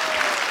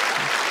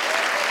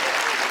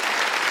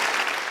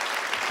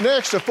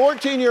 Next, a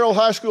 14-year-old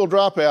high school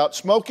dropout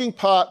smoking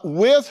pot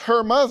with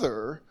her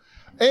mother,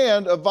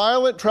 and a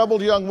violent,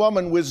 troubled young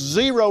woman with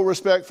zero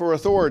respect for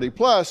authority.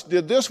 Plus,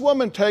 did this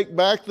woman take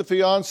back the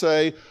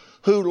fiancé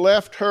who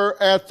left her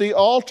at the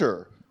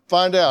altar?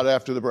 Find out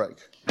after the break.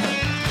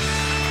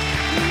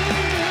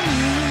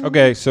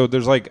 Okay, so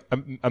there's like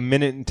a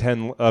minute and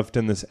 10 left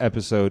in this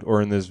episode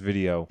or in this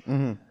video.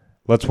 Mm-hmm.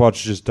 Let's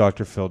watch just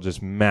Dr. Phil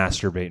just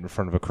masturbate in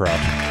front of a crowd.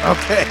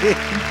 Okay.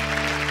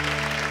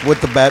 With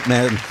the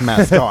Batman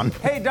mask on.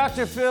 Hey,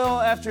 Dr.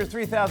 Phil, after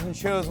 3,000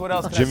 shows, what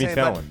else can Jimmy I say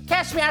Fallon. about...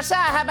 Catch me outside,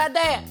 how about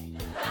that?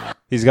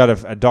 He's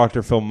got a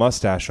Dr. Phil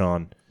mustache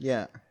on.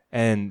 Yeah.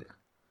 And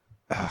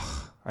I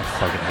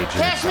fucking hate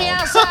Jimmy Catch Fallon. me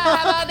outside,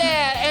 how about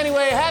that?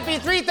 Anyway, happy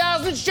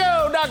 3,000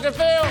 show, Dr.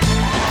 Phil.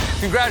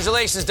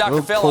 Congratulations,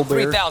 Dr. Phil, on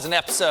 3,000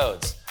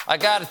 episodes. I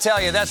gotta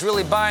tell you, that's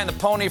really buying the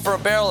pony for a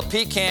barrel of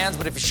pecans,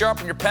 but if you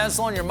sharpen your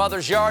pencil in your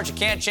mother's yard, you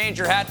can't change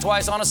your hat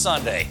twice on a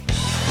Sunday.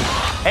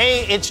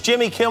 Hey, it's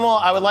Jimmy Kimmel.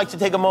 I would like to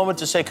take a moment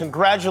to say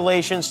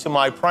congratulations to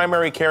my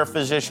primary care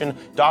physician,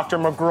 Dr.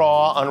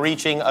 McGraw, on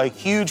reaching a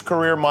huge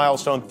career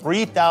milestone,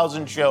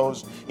 3,000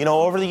 shows. You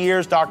know, over the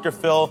years, Dr.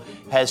 Phil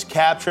has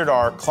captured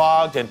our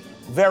clogged and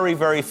very,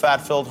 very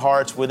fat-filled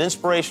hearts with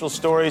inspirational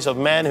stories of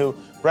men who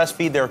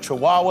breastfeed their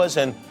chihuahuas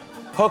and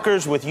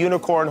hookers with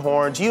unicorn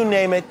horns. You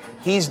name it,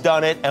 he's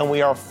done it, and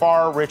we are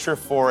far richer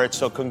for it.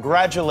 So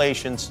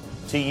congratulations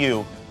to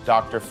you,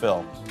 Dr.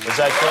 Phil. Is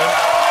that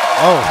good?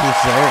 Oh,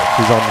 he's there.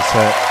 He's on the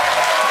set.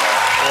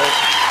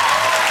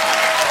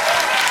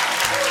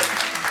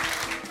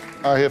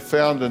 I have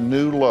found a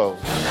new low.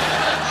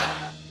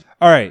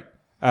 All right.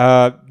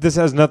 This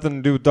has nothing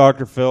to do with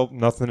Dr. Phil,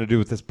 nothing to do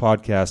with this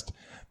podcast.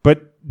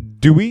 But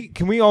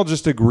can we all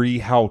just agree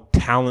how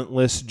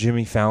talentless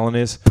Jimmy Fallon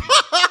is?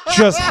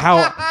 Just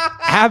how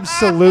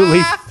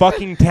absolutely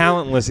fucking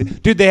talentless.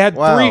 Dude, they had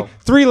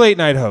three late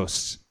night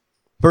hosts.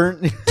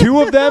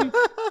 Two of them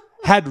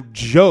had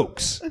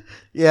jokes.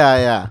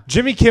 Yeah.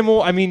 Jimmy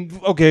Kimmel, I mean,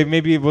 okay,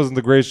 maybe it wasn't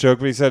the greatest joke,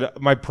 but he said,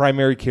 my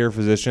primary care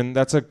physician.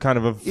 That's a kind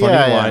of a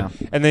funny line.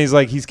 Yeah. And then he's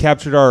like, he's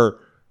captured our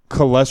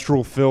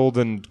cholesterol-filled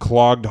and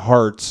clogged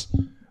hearts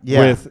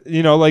with,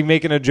 like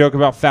making a joke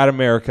about fat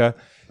America.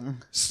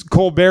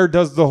 Colbert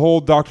does the whole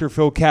Dr.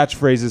 Phil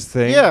catchphrases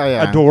thing.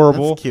 Yeah.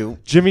 Adorable. That's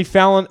cute. Jimmy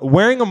Fallon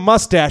wearing a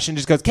mustache and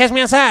just goes, catch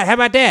me outside. How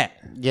about that?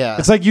 Yeah.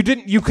 It's like you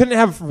couldn't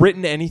have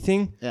written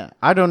anything. Yeah.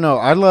 I don't know.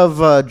 I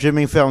love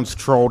Jimmy Fallon's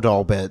troll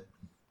doll bit.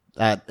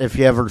 If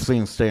you ever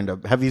seen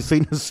stand-up. Have you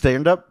seen his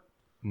stand-up?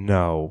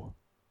 No.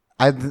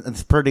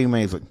 It's pretty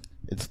amazing.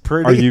 It's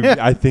pretty.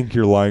 I think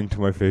you're lying to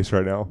my face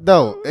right now.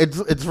 No,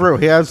 it's real.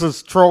 He has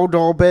this troll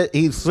doll bit.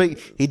 He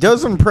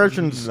does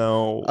impressions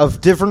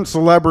of different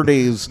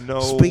celebrities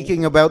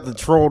speaking about the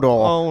troll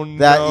doll. Oh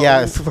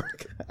no!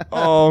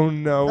 Oh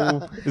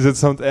no! Is it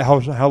something?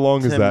 How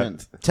long is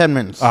that? 10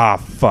 minutes. Ah,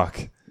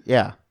 fuck.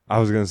 Yeah. I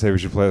was going to say we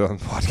should play it on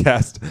the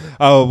podcast.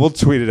 Oh, we'll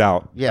tweet it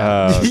out.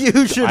 Yeah.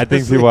 You should. I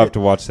think people have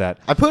to watch that.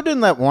 I put it in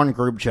that one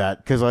group chat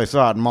because I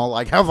saw it and I'm all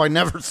like, have I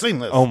never seen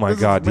this? Oh my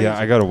God. Yeah,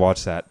 I got to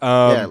watch that.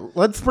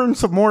 Let's burn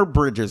some more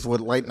bridges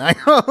with late night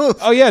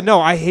hosts. Oh yeah, no,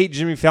 I hate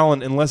Jimmy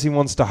Fallon unless he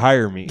wants to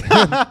hire me.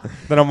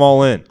 Then I'm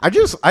all in. I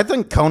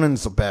think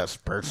Conan's the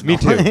best personally. Me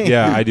too.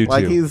 Yeah, I do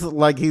too.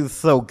 He's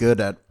so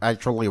good at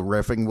actually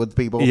riffing with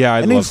people. Yeah,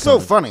 and he's so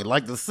funny.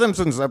 Like the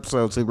Simpsons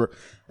episodes,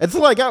 it's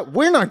like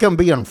we're not going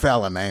to be on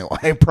Fallon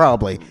anyway,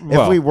 probably,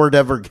 if we were to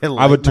ever get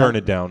I would turn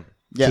it down.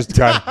 Yeah. Just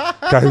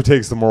guy who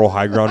takes the moral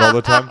high ground all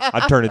the time.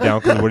 I'd turn it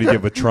down because what do you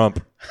get with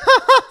Trump?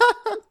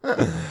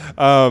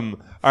 All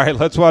right,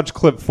 let's watch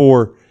clip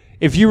 4.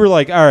 If you were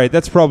like, all right,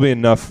 that's probably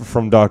enough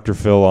from Dr.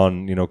 Phil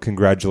on,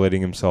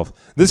 congratulating himself.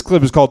 This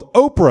clip is called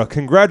Oprah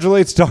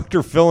Congratulates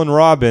Dr. Phil and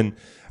Robin.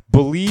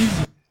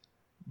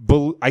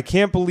 I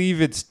can't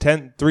believe it's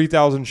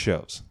 3,000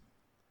 shows.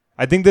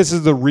 I think this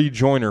is the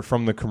rejoiner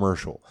from the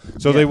commercial.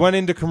 So they went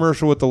into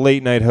commercial with the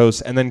late night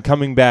host and then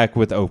coming back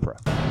with Oprah.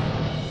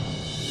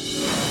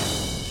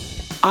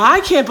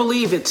 I can't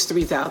believe it's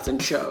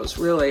 3,000 shows,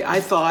 really.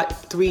 I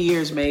thought 3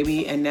 years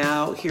maybe, and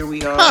now here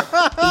we are,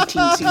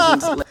 18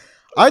 seasons later.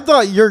 I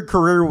thought your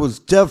career was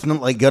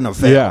definitely going to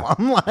fail.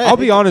 Yeah. I'll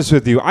be honest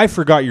with you. I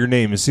forgot your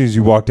name as soon as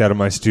you walked out of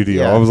my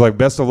studio. Yeah. I was like,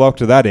 best of luck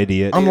to that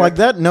idiot. I'm like,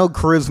 that no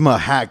charisma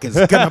hack is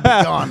going to be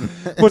gone.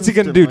 What's he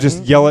going to do?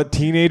 Just yell at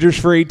teenagers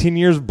for 18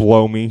 years?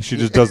 Blow me. She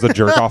just does the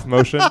jerk-off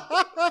motion.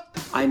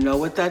 I know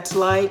what that's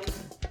like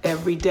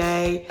every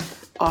day,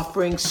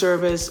 offering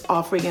service,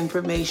 offering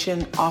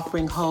information,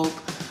 offering hope.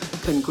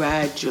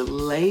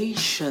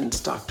 Congratulations,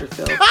 Dr.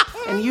 Phil.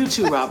 And you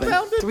too, Robin.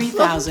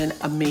 3,000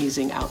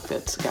 amazing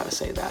outfits. Gotta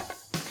say that.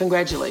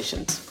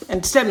 Congratulations.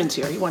 And Stedman's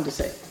here. He wanted to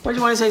say. What do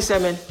you want to say,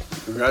 Stedman?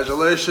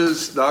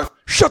 Congratulations, Dr.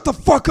 Shut the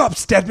fuck up,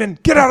 Stedman.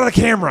 Get out of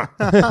the camera.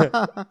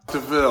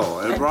 Dr. Phil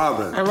and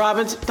Robin. And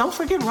Robin. Don't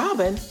forget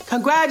Robin.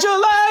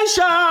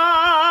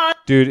 Congratulations!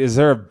 Dude, is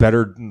there a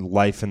better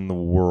life in the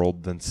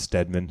world than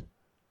Stedman?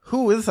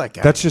 Who is that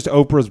guy? That's just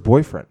Oprah's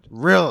boyfriend.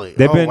 Really?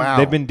 They've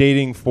been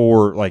dating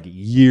for like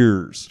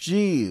years.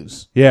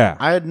 Jeez. Yeah.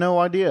 I had no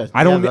idea.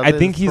 I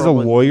think he's a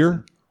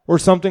lawyer or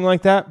something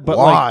like that. But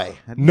why?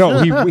 No,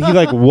 he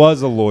like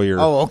was a lawyer.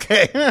 Oh,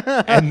 okay.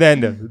 And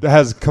then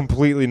has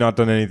completely not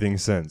done anything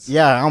since.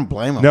 Yeah, I don't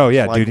blame him. No,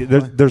 yeah, like,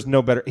 dude. There's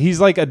no better. He's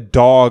like a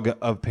dog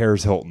of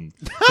Paris Hilton.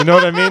 You know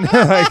what I mean?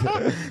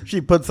 Like, she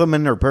puts them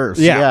in her purse.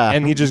 Yeah,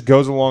 and he just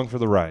goes along for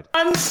the ride.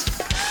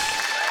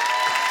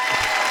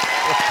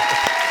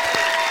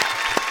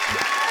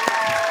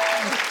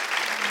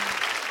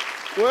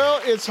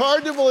 Well, it's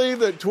hard to believe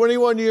that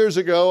 21 years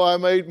ago I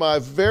made my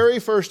very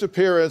first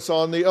appearance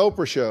on The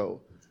Oprah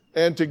Show.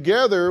 And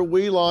together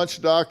we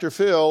launched Dr.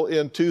 Phil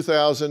in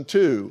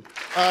 2002.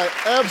 I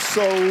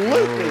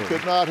absolutely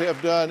could not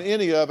have done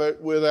any of it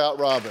without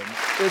Robin.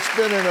 It's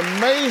been an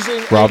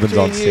amazing Robin's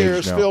 18 on stage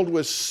years now. filled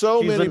with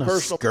so She's many in a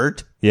personal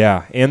skirt.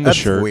 Yeah, and the That's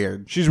shirt.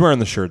 weird. She's wearing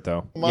the shirt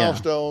though.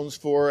 milestones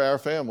for our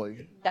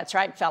family. That's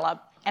right,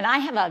 Philip. And I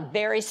have a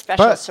very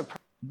special surprise.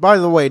 By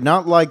the way,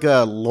 not like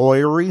a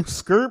lawyery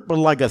skirt, but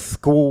like a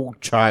school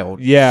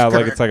child. Yeah, skirt.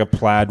 like it's like a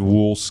plaid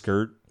wool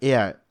skirt.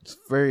 Yeah, it's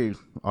very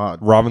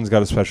odd. Robin's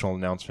got a special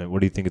announcement. What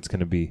do you think it's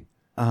going to be?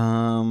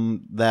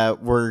 That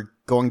we're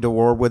going to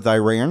war with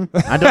Iran.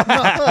 I don't know.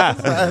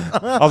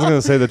 I was going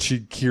to say that she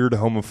cured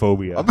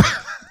homophobia.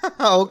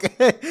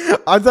 Okay,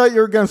 I thought you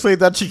were going to say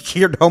that she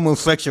cured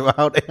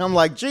homosexuality. I'm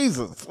like,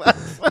 Jesus.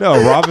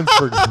 No,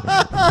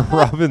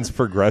 Robin's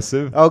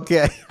progressive.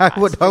 Okay, I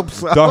would hope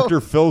so. Dr.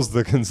 Phil's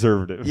the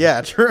conservative. Yeah,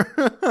 true.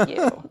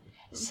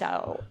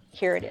 So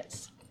here it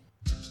is.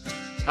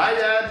 Hi,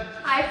 Dad.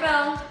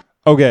 Hi, Phil.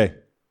 Okay.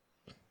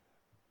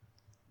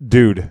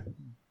 Dude,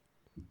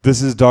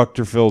 this is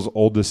Dr. Phil's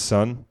oldest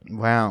son.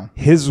 Wow.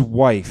 His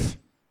wife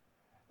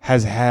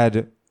has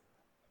had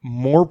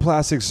more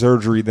plastic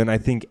surgery than I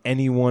think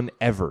anyone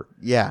ever.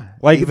 Yeah.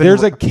 Like,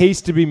 there's a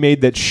case to be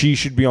made that she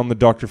should be on the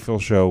Dr. Phil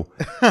show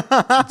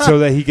so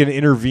that he can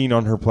intervene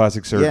on her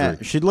plastic surgery. Yeah,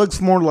 she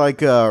looks more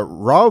like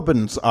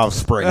Robin's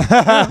offspring.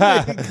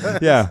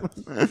 Yeah.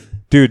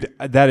 Dude,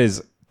 that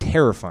is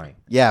terrifying.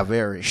 Yeah,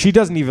 very. She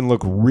doesn't even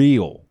look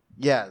real.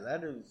 Yeah,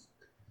 that is.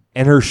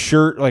 And her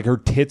shirt, like her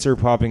tits are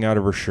popping out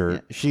of her shirt.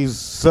 Yeah, she's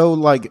so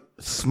like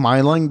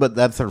smiling, but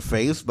that's her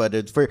face. But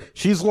it's very.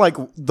 She's like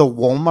the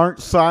Walmart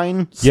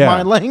sign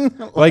smiling.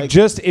 Like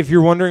just if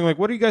you're wondering, like,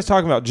 what are you guys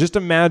talking about? Just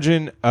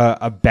imagine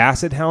a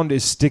basset hound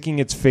is sticking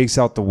its face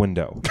out the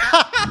window,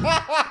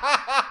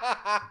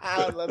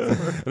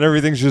 and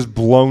everything's just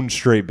blown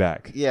straight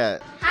back. Yeah.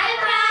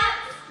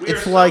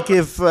 It's like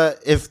if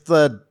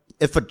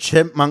a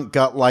chipmunk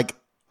got like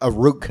a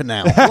root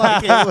canal.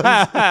 Like it was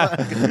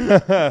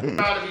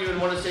Proud of you and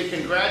want to say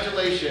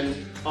congratulations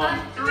on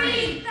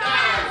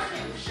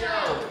 3,000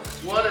 shows.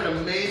 What an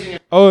amazing.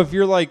 Oh, if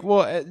you're like,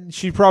 well,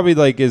 she probably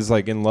like is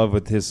like in love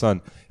with his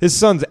son. His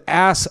son's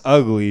ass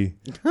ugly,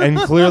 and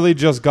clearly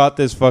just got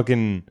this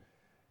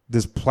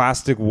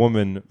plastic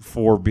woman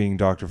for being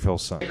Dr.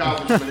 Phil's son.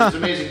 Accomplishment. It's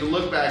amazing to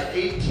look back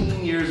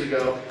 18 years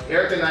ago.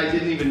 Eric and I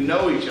didn't even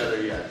know each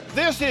other yet.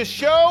 This is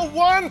show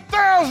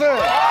 1,000!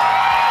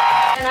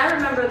 And I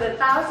remember the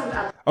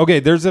 1,000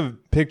 Okay, there's a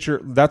picture.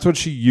 That's what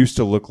she used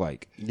to look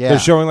like. Yeah. They're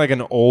showing like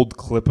an old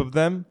clip of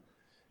them.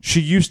 She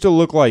used to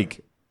look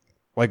like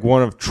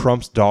one of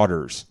Trump's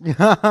daughters.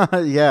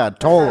 Yeah,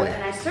 totally.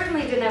 And I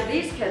certainly didn't have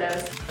these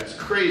kiddos. It's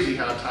crazy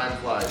how time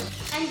flies.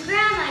 And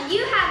Grandma,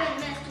 you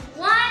haven't missed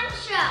one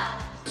show.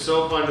 It's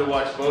so fun to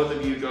watch both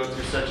of you go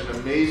through such an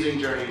amazing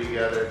journey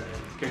together.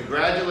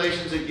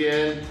 Congratulations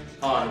again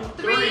on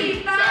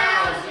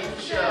 3,000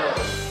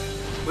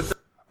 shows.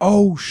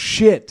 Oh,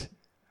 shit.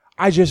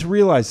 I just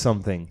realized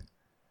something.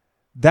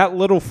 That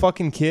little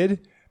fucking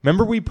kid,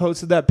 remember we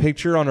posted that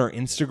picture on our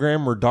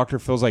Instagram where Dr.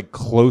 Phil's like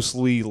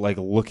closely like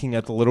looking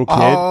at the little kid?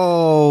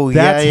 Oh,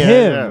 that's yeah,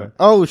 him. yeah.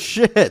 Oh,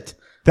 shit.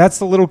 That's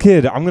the little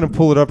kid. I'm going to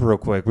pull it up real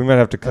quick. We might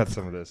have to cut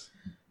some of this.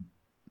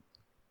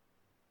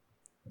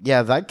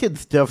 Yeah, that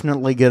kid's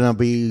definitely going to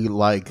be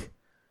like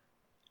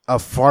a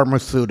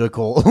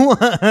pharmaceutical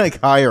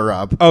like higher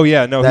up. Oh,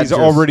 yeah. No, he's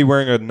already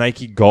wearing a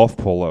Nike golf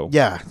polo.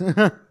 Yeah.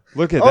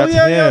 Look at oh, that's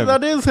yeah, him. yeah,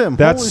 that is him.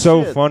 That's Holy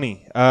so shit.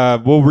 funny.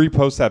 We'll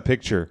repost that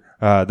picture.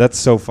 That's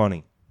so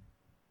funny.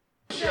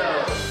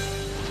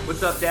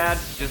 What's up, Dad?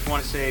 Just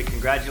want to say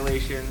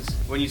congratulations.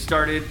 When you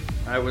started,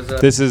 I was a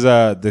This is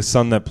the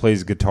son that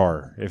plays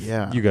guitar. If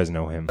you guys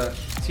know him.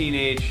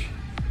 teenage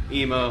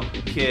emo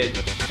kid,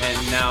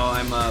 and now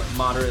I'm a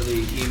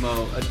moderately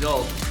emo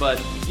adult.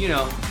 But you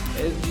know,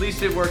 at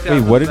least it worked out.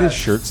 Wait, for what the did his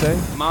best. shirt say?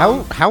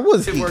 Mom, How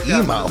was it he worked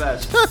out for emo? the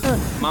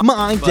best. Mom,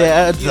 My but,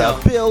 dad's you know,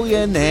 a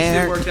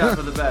billionaire. At least it worked out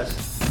for the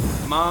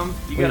best. Mom,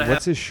 you Wait, gotta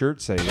what's have. his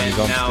shirt say when And he's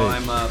on now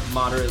stage? I'm a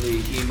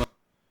moderately emo.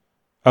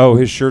 Oh,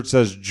 his shirt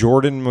says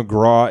Jordan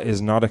McGraw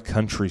is not a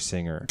country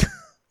singer.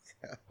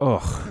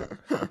 Ugh.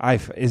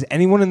 Is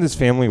anyone in this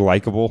family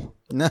likable?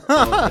 No.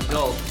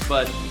 Adult,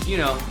 but you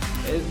know,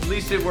 at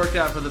least it worked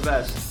out for the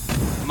best.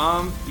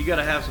 Mom, you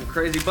gotta have some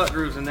crazy butt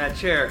grooves in that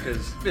chair because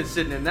you've been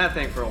sitting in that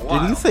thing for a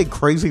while. Did you say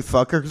crazy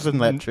fuckers in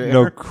that chair?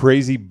 No,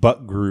 crazy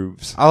butt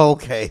grooves. Oh,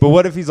 okay. But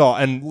what if he's all,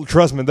 and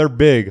trust me, they're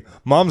big.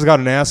 Mom's got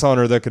an ass on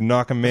her that could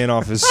knock a man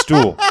off his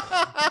stool.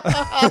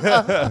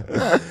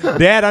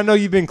 Dad, I know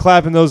you've been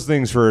clapping those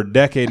things for a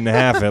decade and a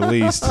half at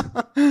least.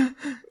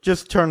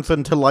 just turns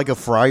into like a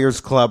Friars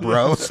Club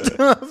roast.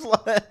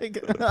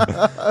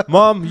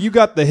 Mom, you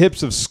got the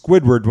hips of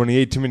Squidward when he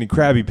ate too many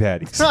Krabby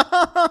Patties.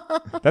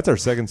 That's our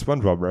second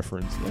SpongeBob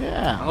reference.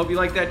 Yeah. I hope you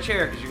like that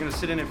chair, because you're going to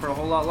sit in it for a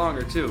whole lot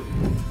longer, too.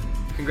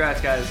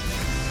 Congrats, guys.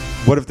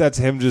 What if that's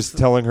him just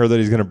telling her that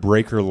he's going to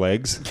break her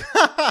legs?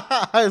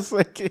 I was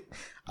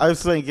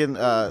thinking,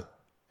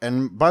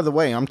 and by the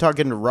way, I'm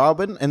talking to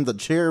Robin, and the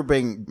chair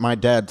being my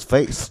dad's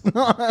face.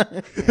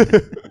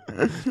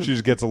 She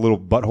just gets a little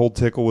butthole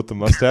tickle with the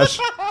mustache.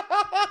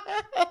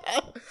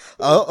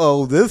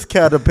 Uh-oh, this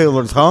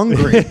caterpillar's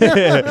hungry.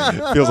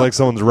 Feels like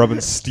someone's rubbing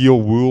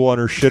steel wool on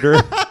her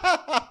shitter.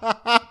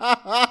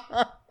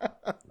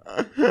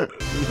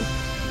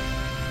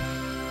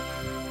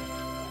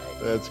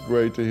 That's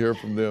great to hear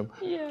from them.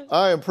 Yes.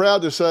 I am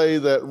proud to say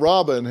that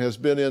Robin has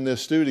been in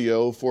this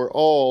studio for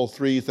all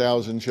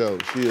 3,000 shows.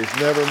 She has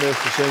never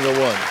missed a single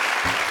one.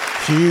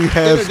 She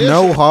has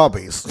no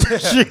hobbies.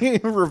 She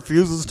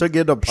refuses to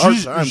get a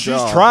part-time job.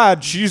 She's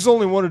tried. She's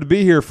only wanted to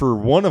be here for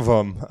one of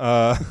them.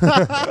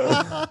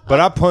 But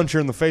I punch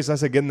her in the face. I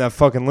said, get in that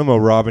fucking limo,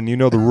 Robin. You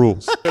know the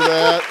rules.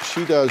 That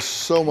she does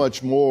so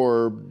much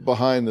more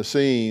behind the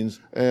scenes,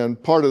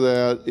 and part of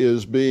that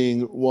is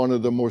being one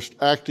of the most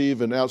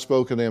active and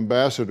outspoken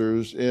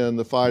ambassadors in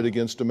the fight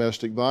against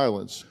domestic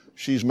violence.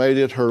 She's made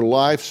it her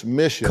life's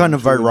mission. Kind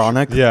of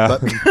ironic. Yeah.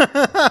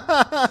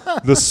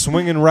 The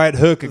swinging right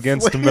hook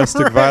against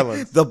domestic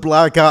violence. The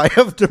black eye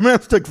of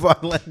domestic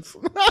violence.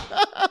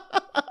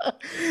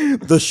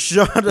 The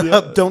shut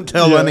up, don't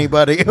tell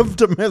anybody of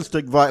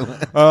domestic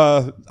violence.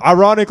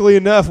 Ironically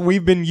enough,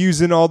 we've been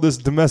using all this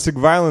domestic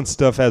violence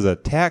stuff as a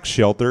tax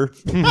shelter.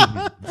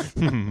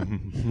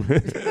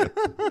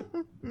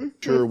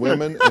 Sure,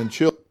 women and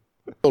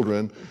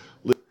children.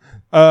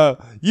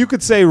 You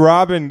could say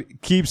Robin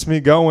keeps me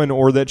going,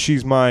 or that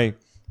she's my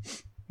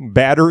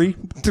battery.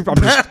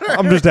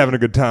 I'm just having a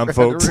good time,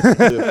 folks.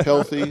 Live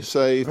healthy,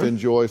 safe, and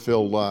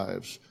joy-filled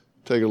lives.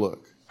 Take a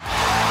look.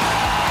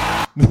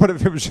 What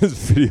if it was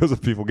just videos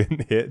of people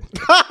getting hit?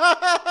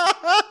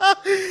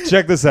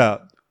 Check this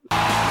out.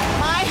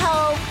 My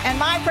hope and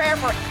my prayer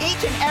for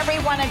each and every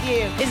one of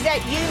you is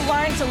that you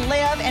learn to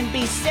live and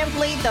be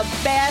simply the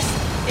best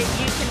that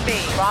you can be.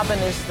 Robin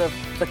is the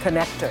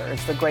connector,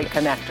 is the great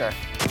connector.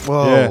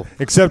 Whoa. Yeah,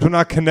 except when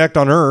I connect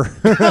on her.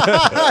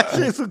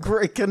 She's a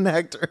great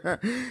connector.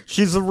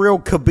 She's a real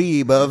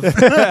Khabib of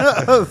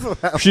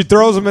She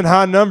throws them in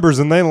high numbers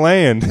and they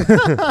land.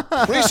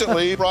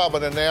 Recently,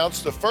 Robin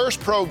announced the first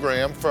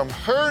program from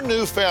her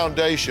new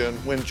foundation,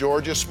 When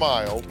Georgia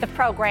Smiled. The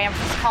program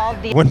is called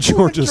the When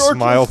Georgia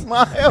Smiled.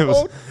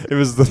 It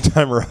was the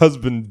time her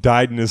husband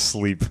died in his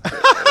sleep.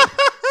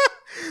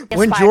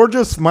 When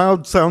Georgia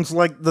Smiled sounds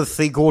like the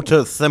sequel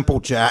to Simple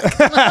Jack.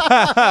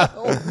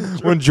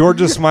 When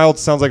Georgia Smiled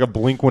sounds like a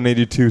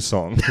Blink-182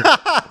 song.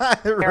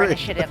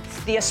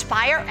 initiatives. The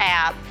Aspire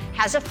app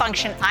has a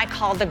function I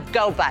call the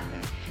Go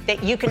button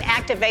that you can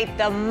activate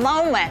the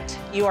moment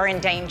you are in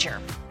danger.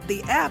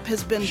 The app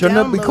has been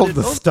Shouldn't it be called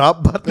the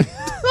Stop button?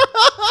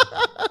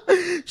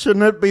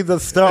 Shouldn't it be the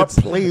Stop,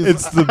 please?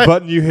 It's the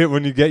button you hit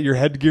when you get your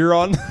headgear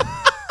on.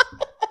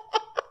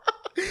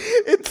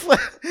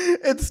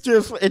 It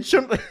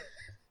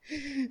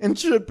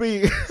should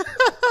be.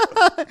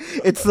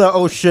 It's the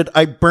oh shit,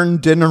 I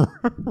burned dinner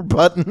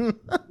button.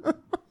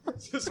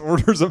 Just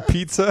orders a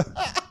pizza.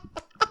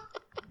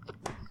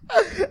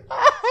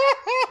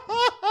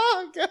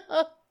 Oh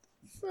God,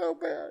 so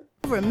bad.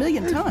 Over 1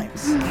 million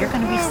times. You're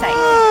going to be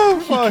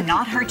safe. He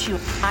cannot hurt you.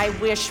 I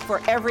wish for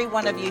every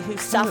one of you who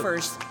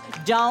suffers,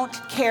 don't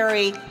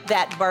carry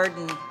that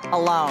burden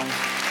alone.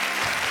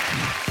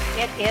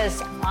 It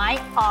is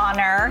my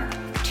honor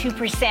to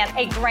present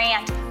a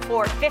grant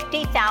for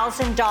 $50,000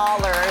 to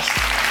Laura's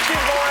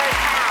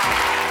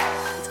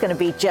house. It's going to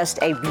be just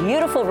a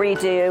beautiful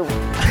redo.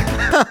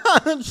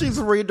 She's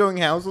redoing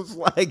houses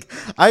like,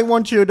 I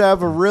want you to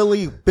have a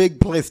really big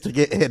place to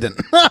get hidden.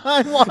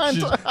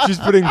 She's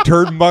putting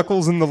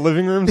turnbuckles in the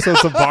living room, so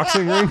it's a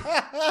boxing ring.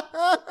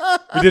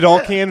 We did all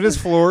canvas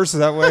floors, so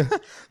that way.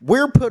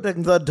 We're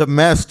putting the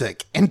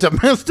domestic in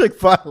domestic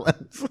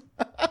violence.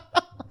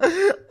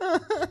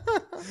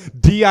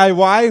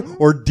 DIY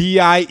or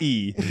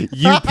DIE?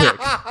 You pick.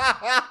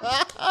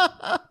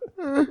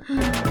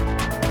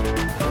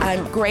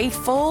 I'm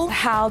grateful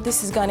how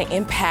this is going to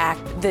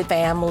impact the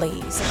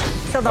families.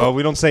 Oh,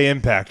 we don't say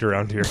impact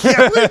around here.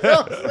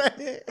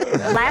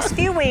 The last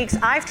few weeks,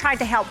 I've tried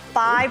to help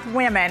 5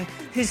 women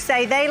who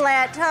say they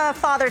let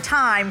Father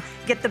Time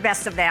get the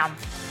best of them.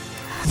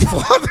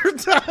 Father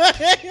Time?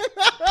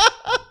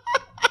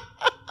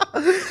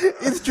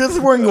 It's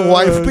just wearing a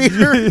wife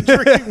beater and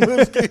drinking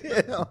whiskey.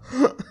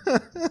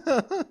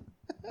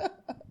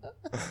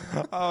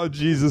 Oh,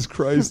 Jesus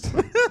Christ.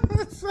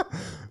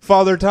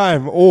 Father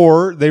Time,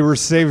 or they were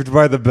saved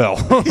by the bell.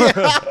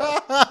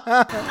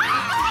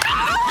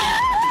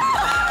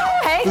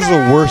 This is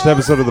the worst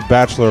episode of The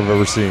Bachelor I've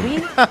ever seen.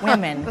 We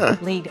women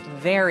lead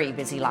very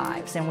busy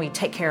lives, and we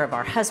take care of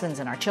our husbands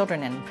and our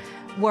children and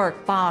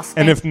work, boss.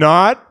 And if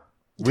not,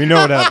 We know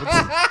what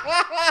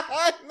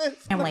happens.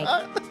 Family.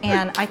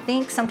 And I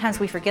think sometimes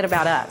we forget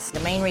about us. The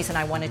main reason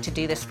I wanted to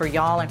do this for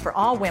y'all and for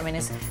all women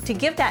is to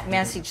give that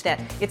message that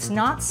it's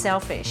not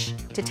selfish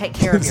to take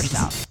care of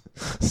yourself.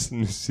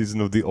 New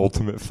season of The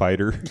Ultimate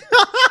Fighter.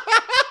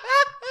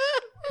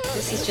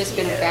 This has just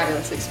been a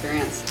fabulous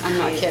experience. I'm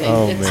not kidding.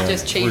 Oh, It's man.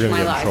 just We're changed gonna my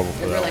get in life. trouble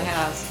for It that really one.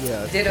 has.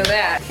 Yeah. Ditto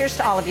that. Here's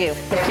to all of you.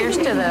 Here's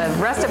to the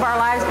rest of our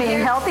lives being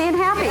healthy and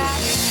happy.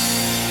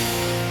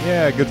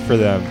 Yeah, good for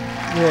them.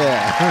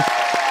 Yeah.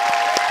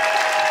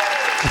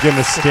 Getting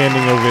a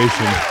standing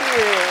ovation.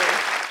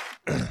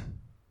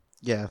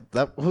 Yeah,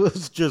 that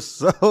was just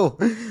so.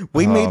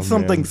 We made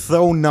something man.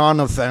 so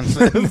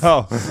non-offensive.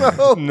 No,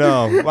 So-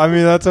 no. I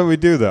mean, that's what we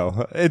do,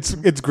 though. It's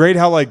great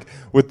how, like,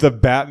 with the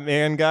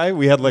Batman guy,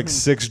 we had like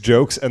 6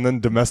 jokes, and then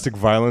domestic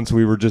violence,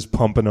 we were just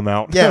pumping them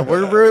out. Yeah,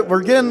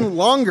 we're getting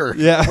longer.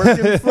 Yeah. We're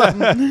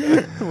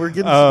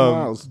getting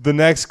smiles. The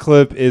next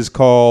clip is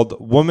called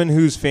 "Woman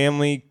Whose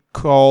Family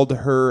Called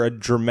Her a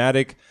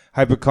Dramatic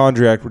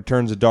Hypochondriac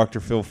Returns to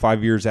Dr. Phil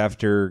 5 years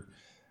after."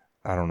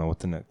 I don't know what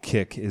the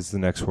kick is the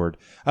next word.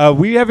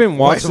 We haven't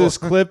watched this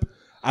clip.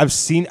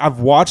 I've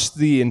watched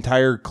the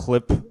entire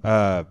clip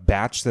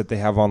batch that they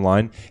have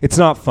online. It's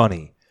not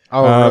funny.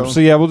 Oh, really? So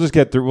yeah, we'll just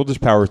get through. We'll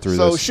just power through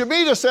So this.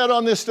 Shamita sat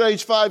on this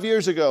stage 5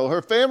 years ago.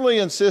 Her family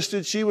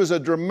insisted she was a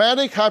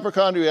dramatic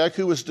hypochondriac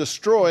who was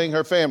destroying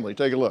her family.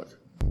 Take a look.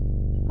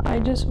 I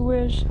just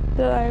wish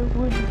that I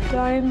would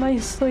die in my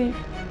sleep.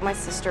 My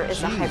sister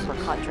is a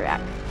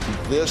hypochondriac.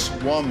 This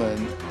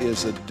woman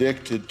is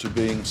addicted to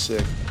being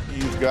sick.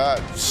 You've got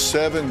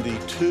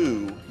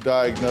 72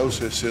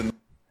 diagnoses in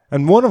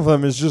And one of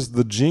them is just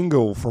the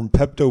jingle from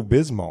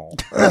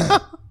Pepto-Bismol.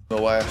 the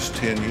last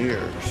 10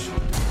 years.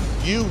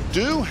 You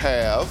do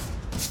have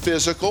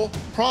physical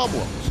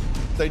problems.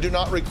 They do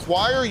not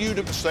require you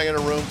to stay in a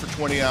room for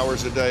 20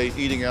 hours a day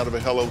eating out of a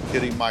Hello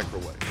Kitty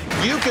microwave.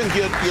 You can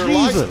get your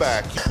Jesus. life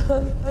back.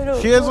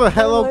 She has a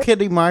Hello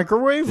Kitty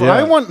microwave? Yeah.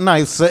 I want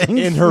nice things.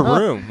 In her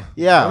room.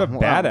 Yeah. What a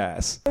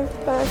badass.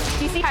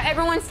 Do you see how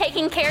everyone's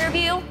taking care of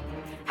you?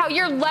 How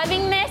you're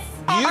loving this?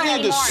 You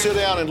need to sit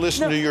down and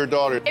listen to your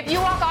daughter. If you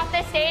walk off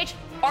this stage,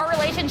 our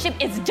relationship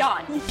is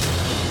done.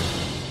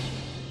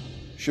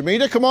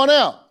 Shamita, come on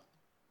out.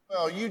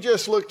 Well, you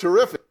just look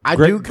terrific.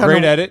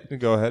 Great edit.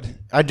 Go ahead.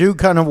 I do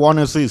kind of want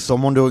to see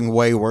someone doing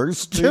way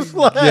worse. Just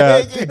like Yeah,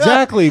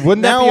 exactly.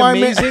 Wouldn't that be Now I'm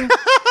in- amazing?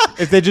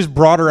 If they just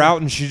brought her out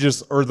and she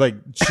just, or like,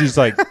 she's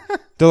like,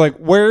 they're like,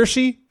 where is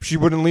she? She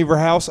wouldn't leave her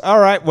house. All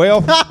right,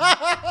 well.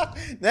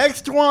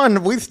 Next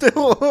one. We still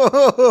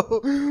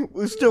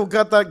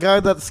got that guy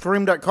that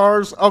screamed at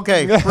cars.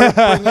 Okay, bring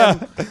in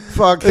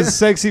fuck. Is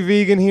sexy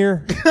vegan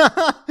here?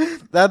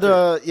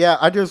 Yeah,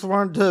 I just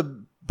wanted to.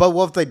 But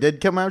what if they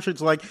did come out?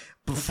 She's like,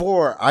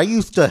 before I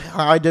used to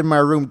hide in my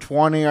room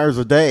 20 hours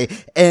a day,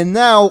 and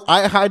now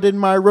I hide in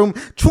my room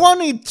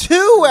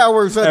 22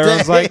 hours a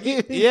Everyone's day. like,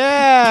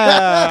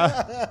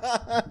 yeah.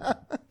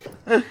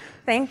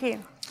 Thank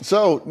you.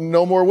 So,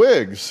 no more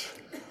wigs.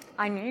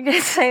 I knew you were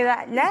going to say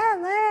that. No,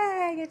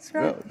 it's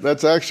right. No,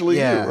 that's actually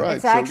you, right?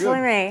 It's So actually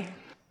good. me.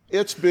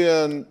 It's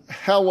been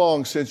how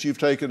long since you've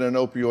taken an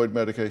opioid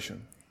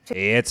medication?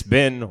 It's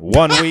been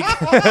 1 week.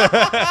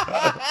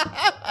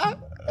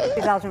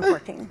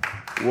 2014.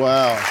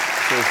 Wow.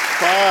 So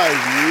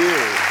 5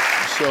 years.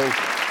 So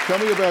tell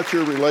me about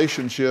your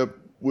relationship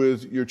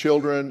with your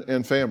children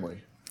and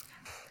family.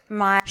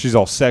 She's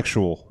all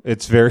sexual.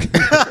 It's very,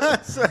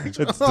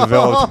 it's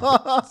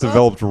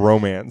developed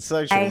romance.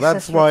 Sexual.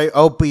 That's why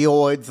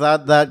opioids,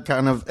 that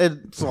kind of,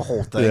 it's a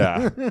whole thing.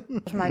 Yeah.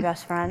 She's my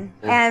best friend.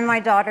 And my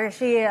daughter,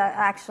 she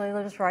actually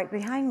lives right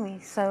behind me.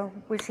 So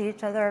we see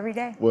each other every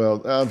day.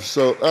 Well, I am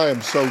so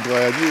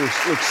glad. You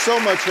look so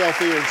much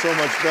healthier and so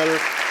much better.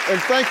 And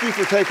thank you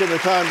for taking the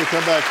time to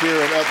come back here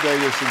and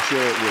update us and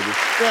share it with us.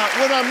 Now,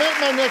 when I met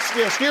my next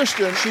guest,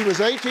 Kirsten, she was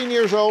 18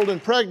 years old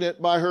and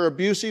pregnant by her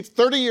abusive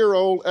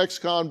 30-year-old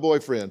ex-con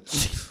boyfriend.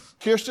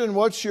 Kirsten,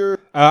 what's your...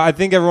 I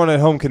think everyone at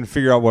home can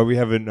figure out why we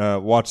haven't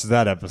watched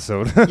that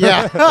episode.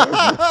 Yeah.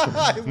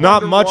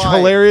 Not much why.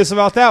 hilarious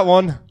about that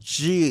one.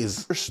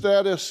 Jeez. Your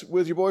status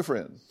with your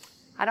boyfriend?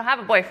 I don't have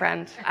a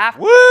boyfriend.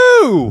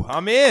 Woo!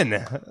 I'm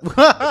in.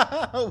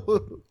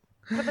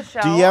 For the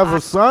show, Do you have a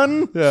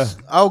son? Yeah.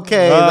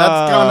 Okay,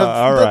 that's kind of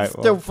all that's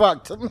right, still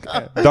fucked.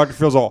 Dr.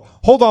 Phil's all,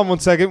 hold on 1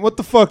 second. What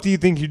the fuck do you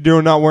think you're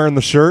doing not wearing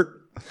the shirt?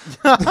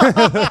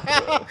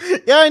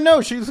 Yeah, I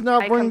know. She's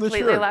not I wearing the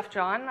completely shirt. left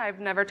John. I've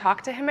never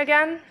talked to him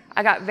again.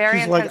 I got very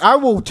She's intense. like, I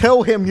will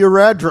tell him your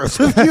address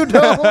if you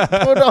don't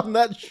put on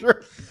that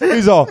shirt.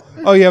 He's all,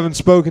 oh, you haven't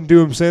spoken to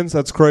him since?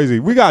 That's crazy.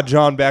 We got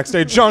John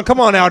backstage. John,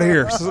 come on out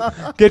here.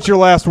 Get your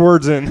last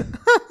words in.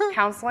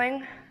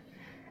 counseling,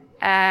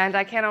 and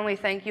I can only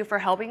thank you for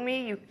helping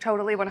me. You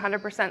totally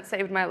 100%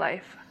 saved my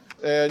life.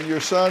 And your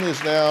son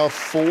is now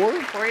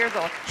 4? 4 years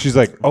old. She's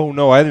like, oh,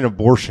 no, I had an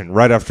abortion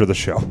right after the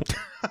show.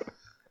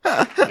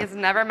 He's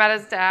never met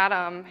his dad.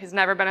 He's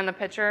never been in the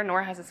picture,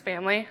 nor has his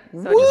family.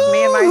 So just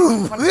me and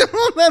my...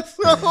 That's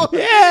so...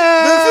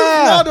 Yeah! This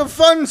is not a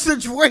fun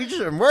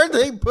situation. Where are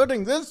they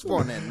putting this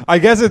one in? I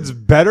guess it's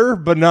better,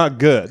 but not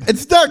good.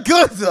 It's not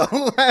good,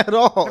 though, at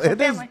all.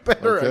 It is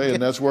better. Okay,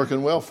 and that's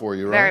working well for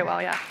you, right? Very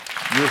well, yeah.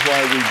 Here's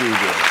why we do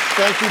this.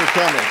 Thank you for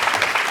coming.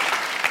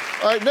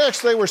 All right,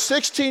 next, they were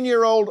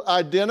 16-year-old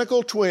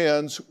identical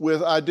twins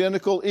with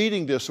identical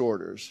eating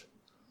disorders.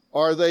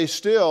 Are they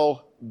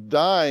still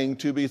dying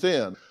to be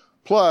thin?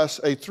 Plus,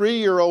 a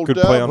 3-year-old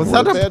dove with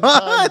a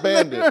bedtime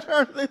bandit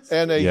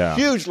and a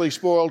hugely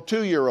spoiled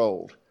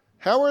 2-year-old.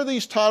 How are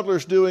these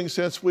toddlers doing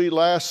since we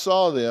last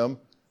saw them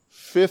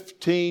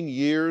 15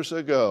 years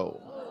ago?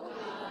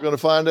 We're going to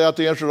find out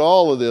the answer to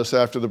all of this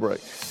after the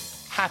break.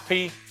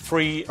 Happy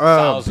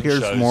 3,000 Piers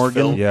shows, Morgan.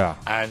 Phil, Yeah.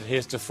 and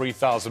here's to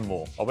 3,000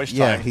 more. By which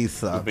Yeah, time he will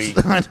sucks. be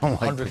I don't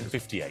like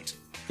 158.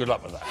 Good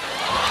luck with that.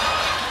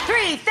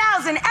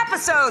 3,000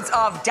 episodes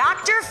of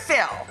Dr.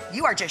 Phil.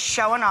 You are just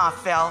showing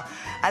off, Phil.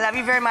 I love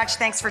you very much.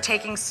 Thanks for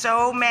taking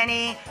so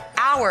many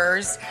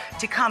hours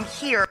to come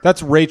here.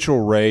 That's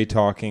Rachel Ray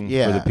talking for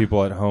Yeah. the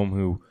people at home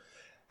who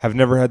have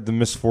never had the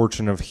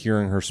misfortune of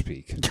hearing her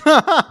speak.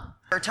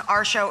 To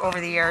our show over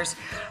the years.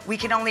 We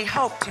can only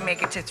hope to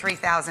make it to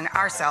 3,000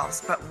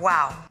 ourselves, but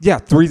wow. Yeah,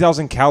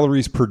 3,000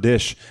 calories per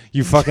dish.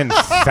 You fucking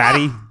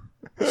fatty.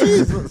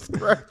 Jesus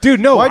Christ. Dude,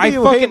 no, Why do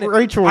you hate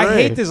Rachel I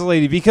Ray? hate this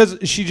lady because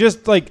she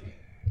just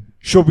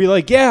she'll be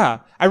like,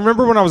 yeah. I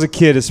remember when I was a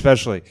kid,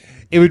 especially,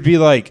 it would be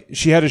like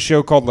she had a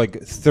show called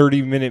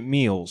 30-minute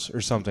meals or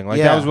something.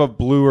 That was what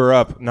blew her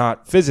up.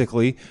 Not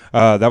physically.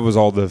 That was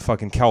all the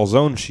fucking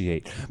calzone she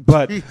ate.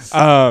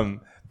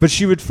 But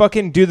she would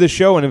fucking do the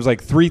show, and it was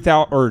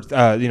 3,000 or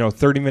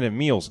 30-minute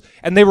meals,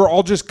 and they were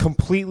all just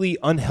completely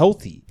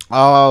unhealthy.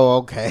 Oh,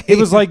 okay. It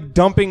was like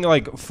dumping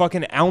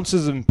fucking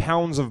ounces and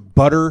pounds of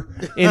butter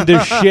into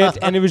shit,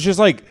 and it was just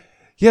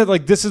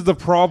this is the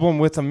problem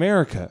with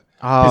America.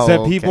 Is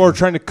that people are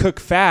trying to cook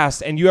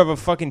fast, and you have a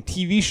fucking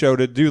TV show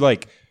to do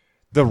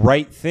the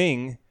right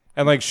thing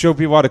and show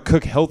people how to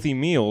cook healthy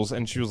meals.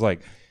 And she was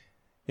like,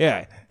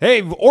 "Yeah,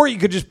 hey, or you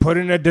could just put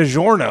in a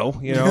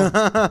DiGiorno, you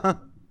know."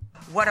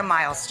 What a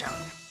milestone.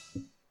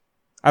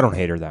 I don't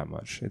hate her that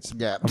much.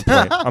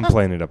 I'm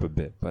playing it up a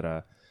bit,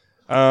 but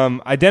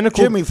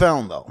identical Jimmy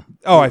Fallon though.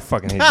 Oh, I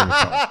fucking hate Jimmy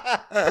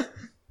Fallon.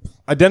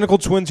 Identical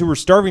twins who were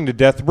starving to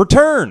death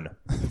return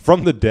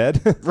from the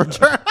dead.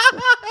 Return.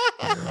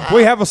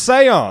 We have a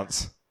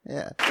seance.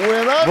 Yeah.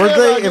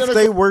 If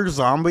they were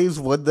zombies,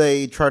 would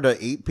they try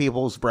to eat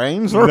people's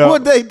brains, or No,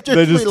 would they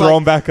just throw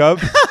them back up?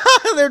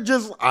 They're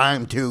just,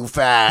 I'm too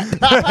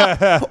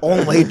fat.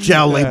 Only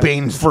jelly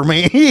beans for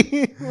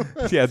me.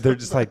 Yeah, they're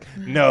just like,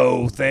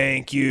 no,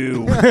 thank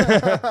you.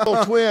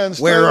 Twins.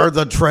 Where are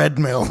the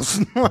treadmills?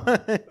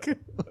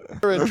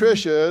 And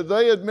Tricia,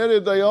 they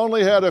admitted they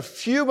only had a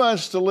few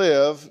months to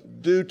live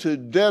due to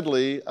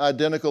deadly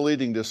identical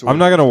eating disorders. I'm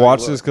not going to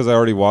watch this because I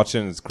already watched it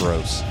and it's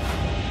gross.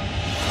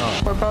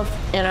 We're both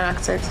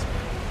anorexics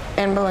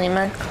and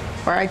bulimic.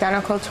 We're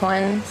identical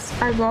twins.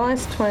 Our goal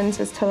as twins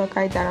is to look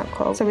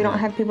identical, so we don't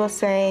have people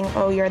saying,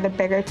 oh, you're the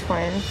bigger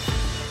twin.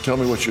 Tell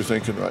me what you're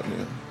thinking right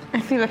now. I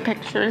see the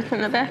pictures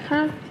in the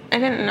background. I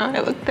didn't know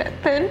I looked that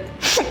thin.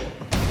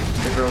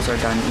 The girls are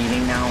done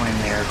eating now and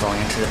they're going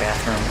into the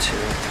bathroom to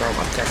throw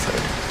up their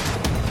food.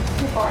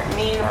 People aren't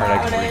mean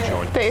about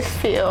it. They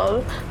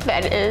feel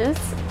that is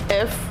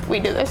if we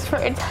do this for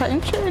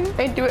attention.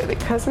 I do it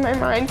because my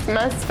mind's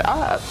messed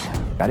up.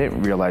 I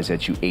didn't realize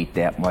that you ate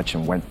that much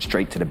and went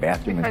straight to the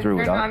bathroom and threw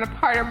it up. You're not a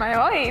part of my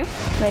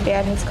life. My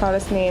dad has called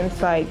us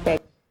names like big.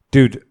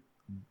 Dude.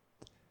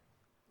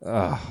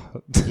 Yeah,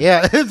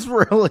 it's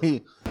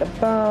really... The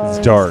bones,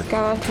 it's dark.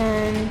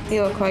 Skeleton,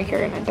 you look like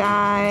you're gonna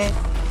die.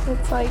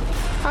 It's like,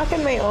 how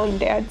can my own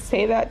dad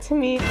say that to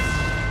me?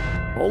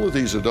 All of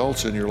these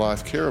adults in your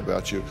life care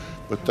about you,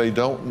 but they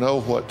don't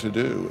know what to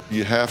do.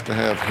 You have to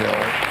have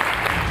help.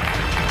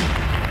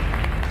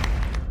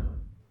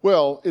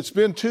 Well, it's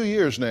been 2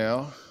 years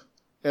now,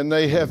 and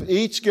they have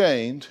each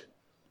gained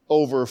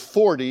over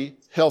 40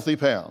 healthy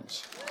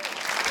pounds.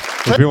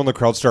 When people in the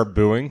crowd start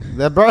booing.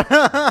 No!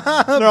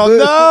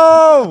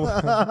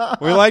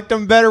 We liked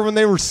them better when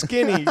they were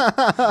skinny.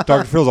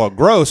 Dr. Phil's all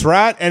gross,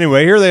 right?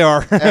 Anyway, here they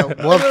are.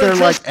 Well, if they're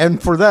like, and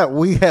for that,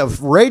 we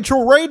have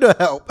Rachel Ray to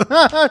help.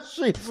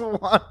 She's the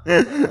one.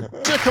 Yeah,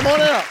 come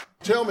on out.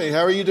 Tell me, how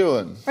are you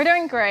doing? We're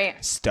doing great.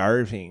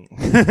 Starving.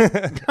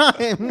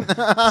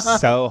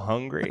 So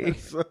hungry.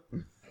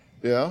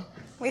 Yeah?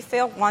 We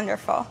feel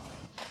wonderful.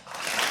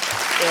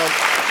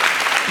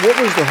 What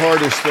was the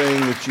hardest thing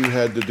that you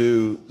had to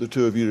do, the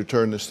two of you, to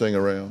turn this thing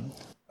around?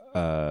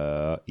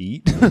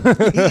 Eat.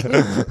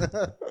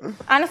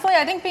 Honestly,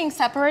 I think being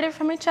separated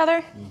from each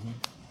other. Mm-hmm.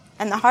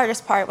 And the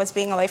hardest part was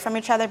being away from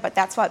each other, but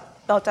that's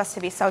what built us to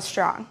be so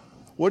strong.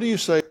 What do you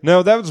say?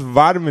 No, that was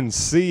vitamin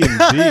C and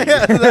D.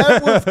 Yeah,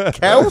 that was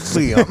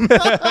calcium.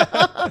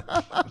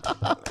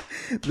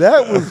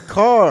 That was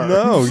carbs.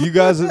 No, you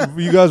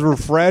guys were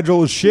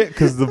fragile as shit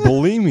because the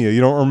bulimia.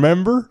 You don't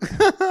remember?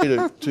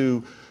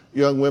 To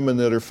young women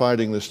that are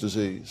fighting this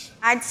disease?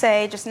 I'd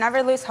say just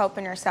never lose hope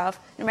in yourself.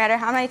 No matter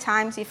how many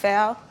times you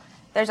fail,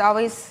 there's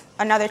always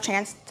another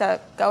chance to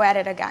go at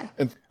it again.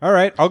 All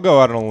right, I'll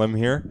go out on a limb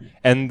here,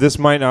 and this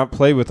might not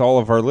play with all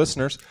of our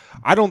listeners.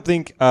 I don't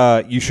think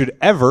you should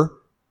ever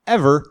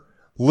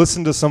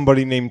listen to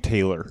somebody named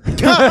Taylor.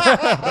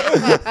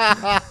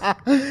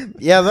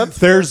 Yeah,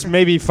 there's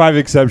maybe 5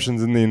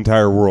 exceptions in the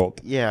entire world.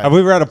 Yeah. Have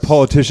we ever had a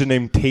politician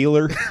named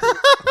Taylor?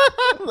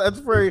 That's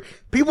very...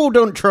 People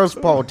don't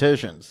trust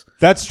politicians.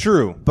 That's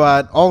true.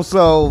 But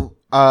also,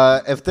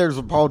 if there's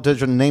a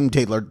politician named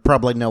Taylor,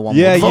 probably no one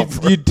will vote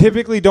for you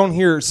typically don't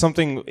hear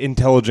something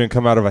intelligent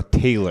come out of a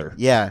Taylor.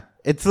 Yeah.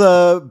 It's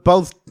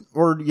both,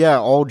 or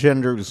all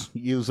genders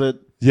use it.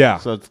 Yeah.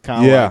 So it's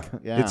kind of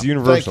like... Yeah. It's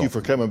universal. Thank you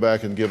for coming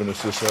back and giving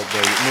us this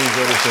update. It means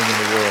everything in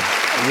the world.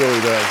 It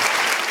really does.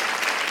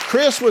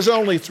 Chris was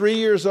only 3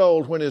 years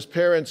old when his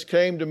parents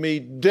came to me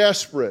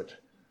desperate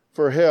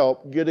for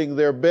help getting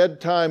their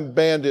bedtime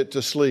bandit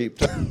to sleep.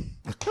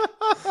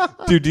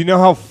 Dude, do you know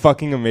how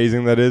fucking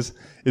amazing that is?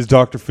 Is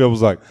Dr. Phil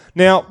was like,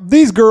 now,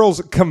 these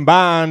girls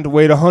combined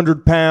weighed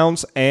 100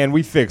 pounds, and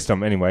we fixed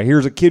them. Anyway,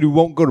 here's a kid who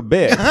won't go to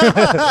bed.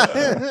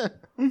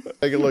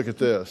 Take a look at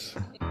this.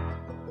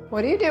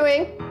 What are you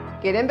doing?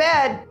 Get in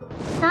bed.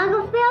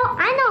 Uncle Phil,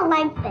 I don't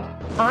like this.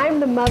 I'm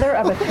the mother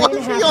of a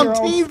 3.5-year-old. on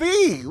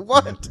TV?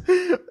 What?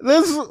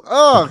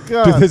 Oh,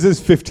 God. Dude, this is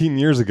 15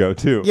 years ago,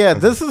 too. Yeah,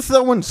 this is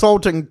so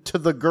insulting to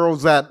the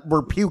girls that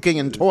were puking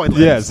in toilets.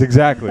 Yes,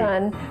 exactly.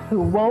 Son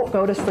who won't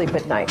go to sleep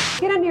at night.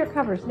 Get under your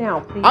covers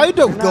now, please. I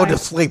don't go to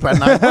sleep at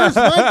night. Where's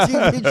my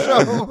TV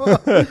show?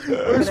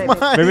 Where's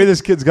my... Maybe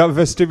this kid's got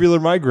vestibular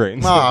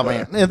migraines. Oh,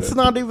 man. It's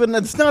not even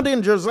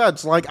just that.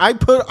 It's like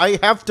I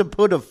have to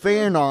put a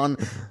fan on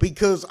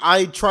because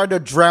I try to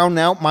drown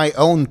out my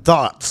own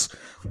thoughts.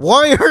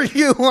 Why are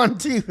you on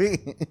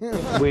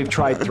TV? We've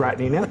tried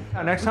threatening him.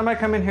 Next time I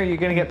come in here, you're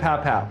going to get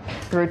pow-pow.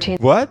 Routine.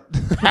 What?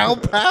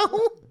 Pow-pow?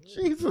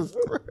 Jesus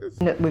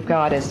Christ. We've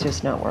got is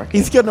just not working.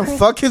 He's going to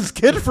fuck his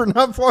kid for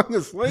not falling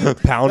asleep.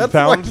 That's pound.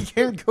 why he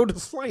can't go to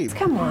sleep.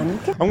 Come on.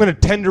 I'm going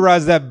to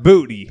tenderize that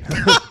booty.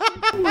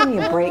 Give me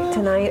a break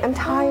tonight. I'm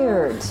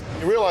tired.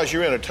 You realize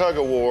you're in a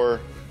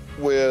tug-of-war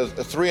with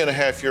a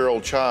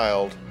 3.5-year-old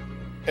child,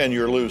 and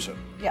you're losing.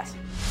 Yes.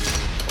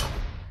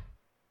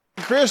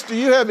 Chris, do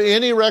you have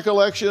any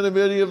recollection of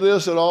any of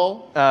this at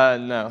all?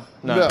 No.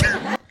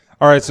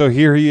 All right, so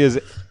here he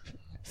is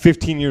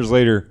 15 years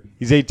later.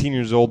 He's 18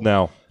 years old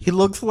now. He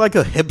looks like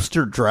a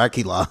hipster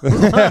Dracula.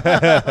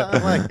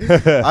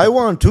 Like, I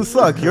want to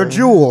suck your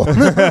jewel.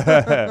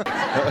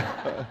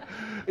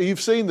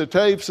 You've seen the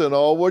tapes and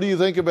all. What do you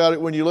think about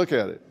it when you look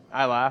at it?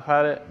 I laugh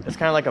at it. It's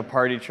kind of like a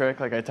party trick.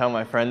 Like I tell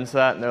my friends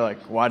that, and they're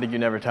like, why did you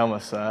never tell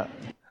us that?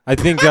 I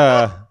think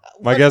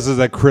my guess is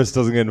that Chris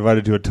doesn't get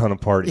invited to a ton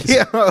of parties.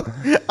 Yeah,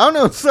 I don't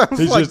know. It sounds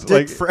He's like just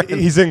Dick like Friend.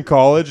 he's in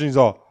college and he's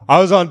all, I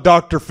was on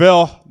Dr.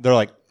 Phil. They're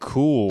like,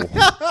 cool.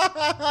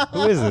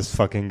 Who is this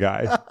fucking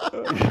guy?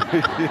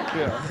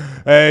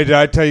 Hey, did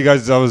I tell you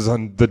guys I was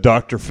on the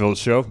Dr. Phil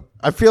show?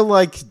 I feel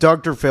like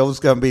Dr.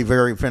 Phil's going to be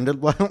very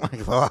offended.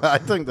 Like, well, I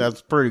think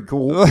that's pretty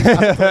cool.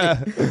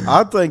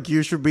 I think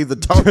you should be the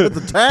talk of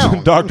the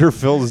town. Dr.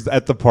 Phil's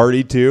at the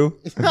party, too.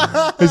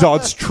 He's all,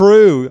 it's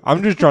true.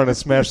 I'm just trying to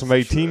smash some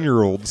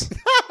 18-year-olds.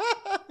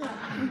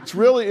 It's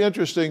really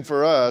interesting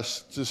for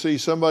us to see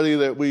somebody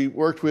that we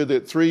worked with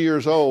at 3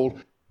 years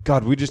old.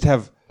 God, we just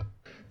have...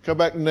 Come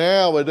back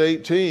now at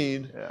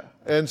 18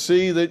 and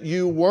see that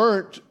you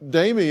weren't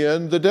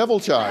Damien, the devil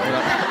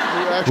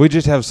child. We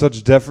just have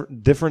such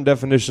different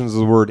definitions of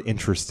the word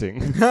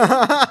interesting.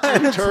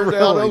 It turned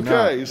out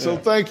okay. So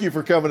thank you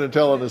for coming and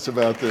telling us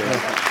about this.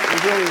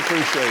 We really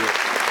appreciate it.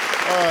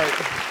 All right.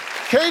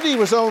 Katie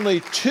was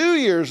only 2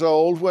 years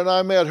old when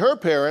I met her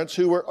parents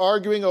who were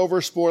arguing over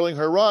spoiling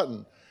her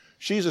rotten.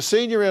 She's a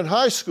senior in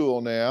high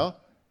school now.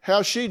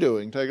 How's she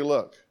doing? Take a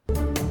look.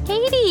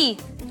 Katie,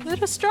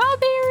 little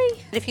strawberry.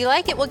 If you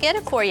like it, we'll get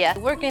it for you.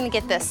 We're going to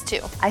get this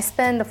too. I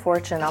spend a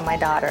fortune on my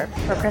daughter.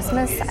 For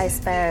Christmas, I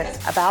spent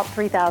about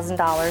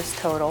 $3,000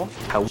 total.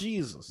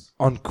 Jesus.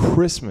 On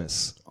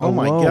Christmas. Oh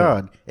my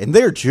God. And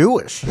they're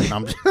Jewish. We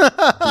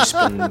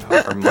spend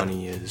our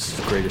money is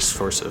the greatest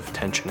source of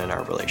tension in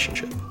our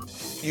relationship.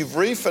 You've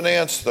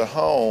refinanced the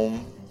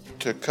home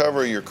to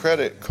cover your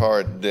credit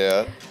card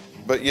debt,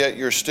 but yet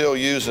you're still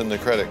using the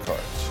credit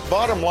cards.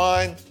 Bottom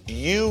line,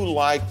 you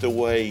like the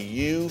way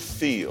you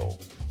feel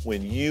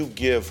when you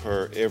give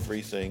her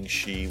everything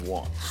she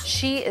wants.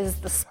 She is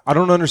the... I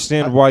don't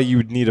understand why you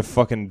would need a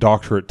fucking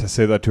doctorate to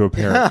say that to a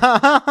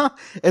parent.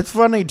 It's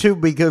funny, too,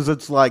 because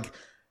it's like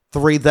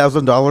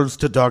 $3,000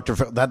 to Dr.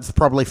 Phil. That's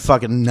probably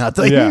fucking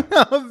nothing. Yeah.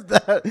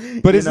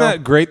 But isn't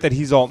that great that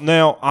he's all...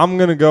 Now, I'm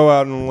going to go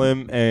out on a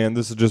limb, and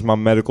this is just my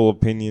medical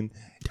opinion,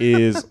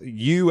 is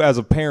you as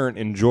a parent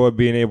enjoy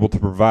being able to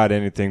provide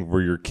anything for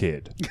your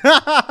kid.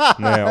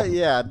 Now,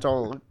 yeah,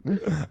 totally.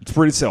 It's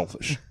pretty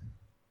selfish.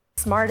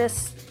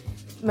 Smartest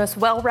most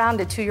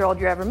well-rounded 2-year-old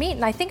you ever meet,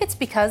 and I think it's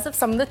because of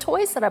some of the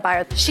toys that I buy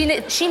her. She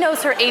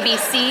knows her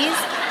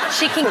ABCs.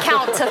 She can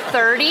count to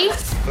 30.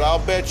 But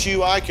I'll bet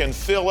you I can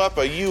fill up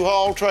a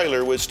U-Haul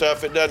trailer with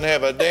stuff that doesn't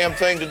have a damn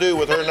thing to do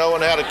with her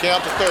knowing how to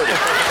count to 30.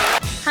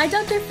 Hi,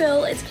 Dr.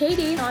 Phil. It's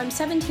Katie. I'm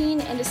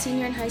 17 and a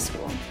senior in high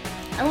school.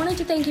 I wanted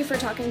to thank you for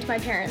talking to my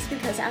parents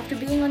because after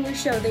being on your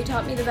show, they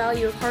taught me the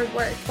value of hard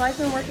work. So I've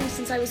been working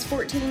since I was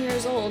 14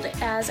 years old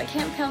as a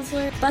camp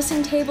counselor,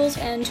 bussing tables,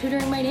 and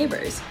tutoring my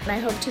neighbors. And I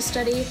hope to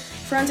study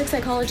forensic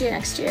psychology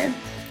next year.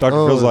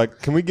 Dr. Phil's like,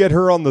 can we get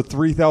her on the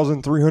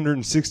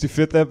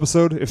 3,365th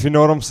episode, if you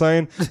know what I'm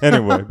saying?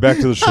 Anyway, back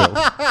to the show.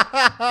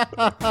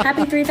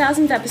 Happy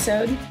 3,000th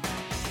episode.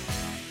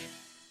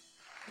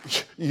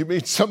 You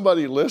mean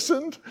somebody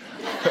listened?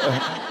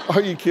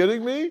 Are you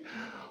kidding me?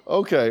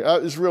 Okay,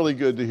 it's really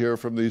good to hear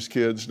from these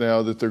kids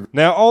now that they're...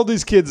 Now, all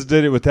these kids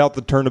did it without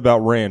the Turnabout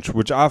Ranch,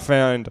 which I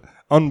found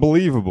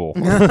unbelievable.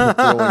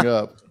 growing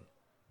up.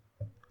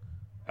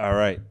 All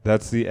right,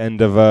 that's the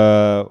end of,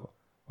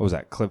 what was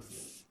that, clip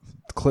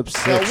 6?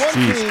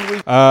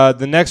 Jeez.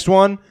 The next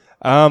one,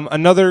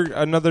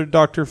 another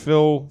Dr.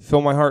 Phil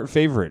My Heart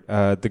favorite.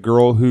 The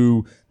girl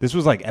who, this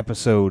was like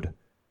episode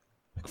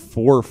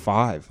 4 or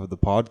 5 of the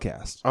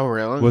podcast. Oh,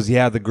 really? Was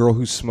the girl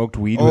who smoked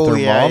weed with her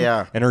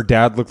mom, and her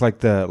dad looked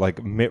like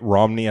Mitt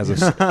Romney as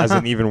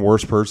an even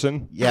worse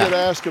person. Yeah. Get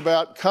asked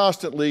about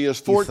constantly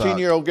is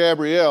 14-year-old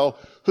Gabrielle,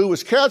 who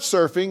was couch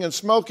surfing and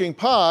smoking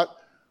pot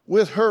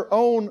with her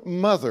own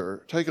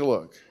mother. Take a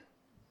look.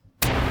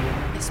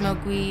 I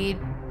smoke weed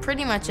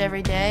pretty much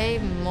every day,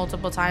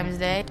 multiple times a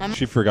day.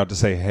 She forgot to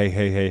say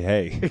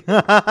hey.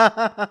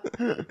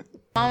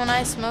 Mom and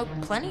I smoke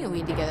plenty of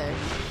weed together.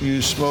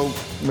 You smoke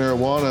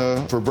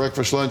marijuana for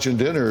breakfast, lunch, and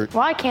dinner.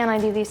 Why can't I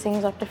do these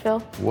things, Dr.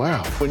 Phil?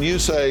 Wow. When you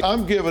say,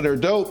 I'm giving her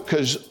dope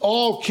because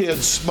all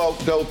kids smoke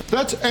dope,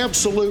 that's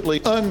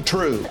absolutely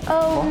untrue.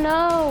 Oh,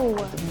 no.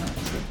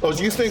 Oh,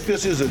 you think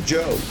this is a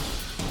joke?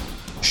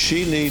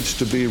 She needs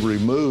to be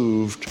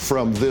removed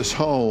from this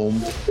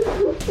home.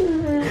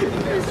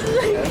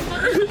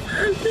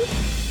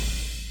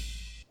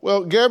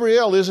 Well,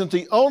 Gabrielle isn't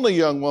the only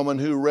young woman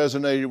who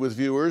resonated with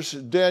viewers.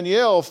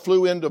 Danielle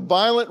flew into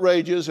violent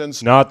rages and...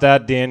 Not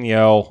that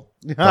Danielle.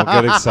 Don't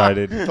get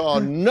excited. Saw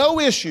no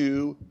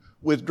issue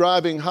with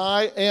driving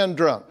high and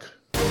drunk.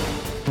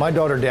 My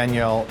daughter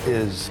Danielle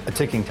is a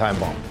ticking time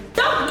bomb.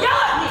 Don't yell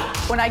at me!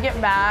 When I get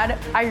mad,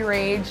 I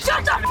rage.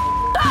 Shut the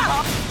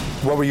up!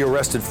 What were you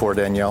arrested for,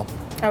 Danielle?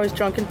 I was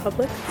drunk in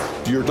public.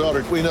 Your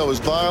daughter, we know, is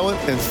violent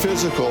and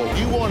physical.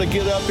 You want to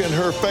get up in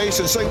her face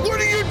and say, what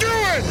are you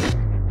doing?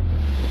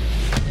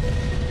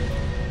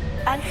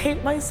 I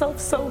hate myself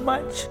so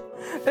much.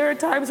 There are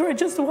times where I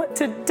just want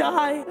to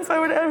die. If I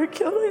would ever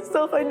kill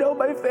myself, I know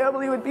my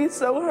family would be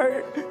so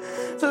hurt.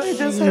 So I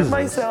just hurt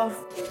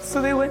myself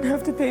so they wouldn't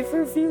have to pay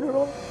for a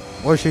funeral.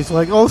 Well, she's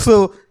like,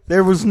 also,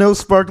 there was no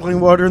sparkling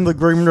water in the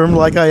green room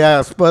like I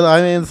asked, but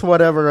I mean, it's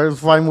whatever. I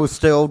was fine with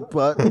still,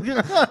 but...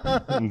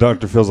 And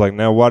Dr. Phil's like,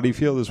 now, why do you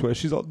feel this way?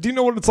 She's all, do you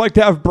know what it's like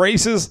to have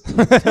braces?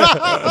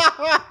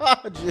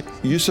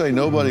 You say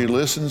nobody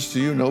listens to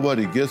you,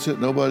 nobody gets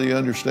it, nobody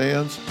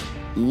understands.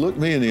 Look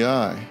me in the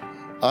eye.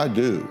 I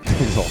do.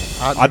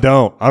 I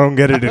don't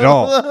get it at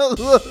all.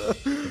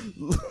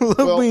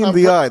 Look me in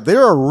the eye.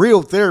 There are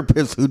real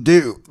therapists who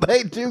do.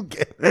 They do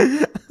get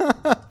it.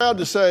 Proud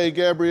to say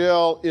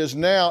Gabrielle is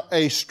now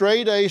a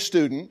straight A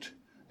student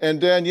and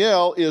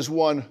Danielle is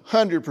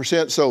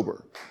 100%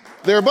 sober.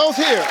 They're both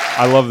here.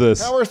 I love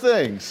this. How are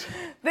things?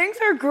 Things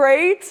are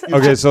great.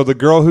 Okay, so the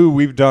girl who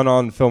we've done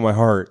on Fill My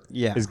Heart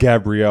is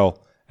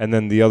Gabrielle, and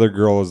then the other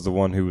girl is the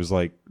one who was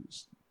like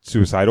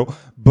suicidal.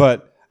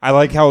 But I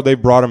like how they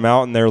brought him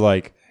out and they're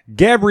like,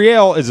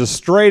 Gabrielle is a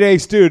straight A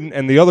student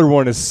and the other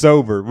one is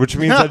sober, which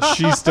means that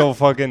she still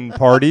fucking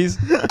parties.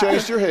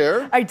 Changed your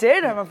hair. I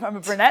did. I'm a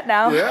brunette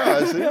now. Yeah,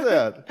 I see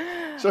that.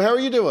 So how are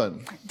you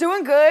doing?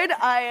 Doing good.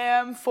 I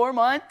am 4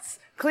 months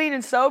clean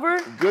and sober.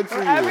 Good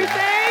for you.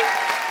 Everything.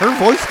 Her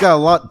voice got a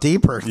lot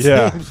deeper.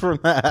 Yeah. From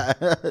that.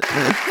 So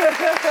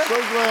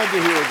glad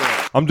to hear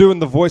that. I'm doing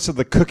the voice of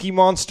the Cookie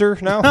Monster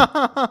now.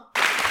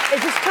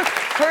 It just took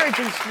courage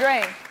and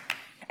strength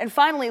and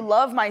finally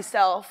love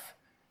myself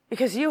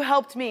because you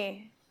helped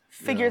me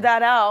figure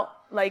that out.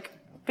 Like,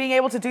 being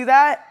able to do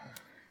that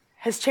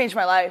has changed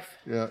my life.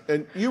 Yeah,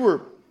 and you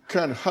were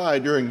kind of high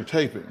during the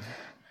taping.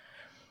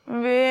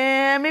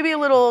 Yeah, maybe a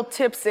little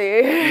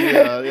tipsy.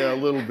 Yeah, a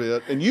little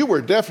bit. And you were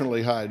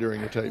definitely high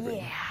during the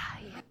taping.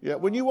 Yeah,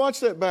 when you watch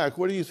that back,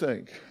 what do you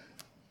think?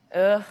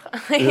 Ugh,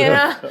 you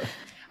know?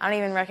 I don't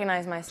even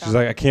recognize myself. She's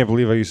like, I can't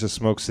believe I used to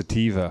smoke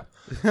sativa.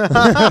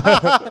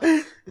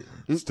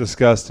 It's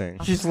disgusting.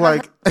 She's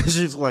like,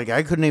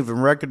 I couldn't even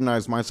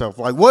recognize myself.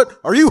 Like, what?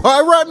 Are you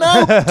high right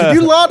now? Did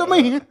you lie to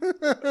me?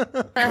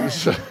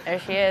 There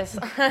she is.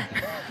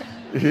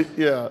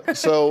 Yeah.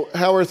 So,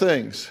 how are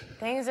things?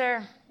 Things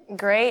are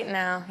great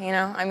now, you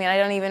know? I mean, I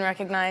don't even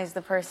recognize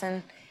the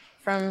person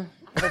from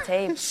The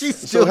tape.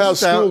 So how's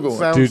school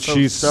going? Dude,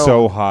 she's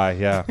so high,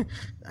 yeah.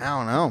 I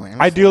don't know,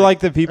 man. I do like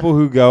the people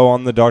who go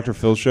on the Dr.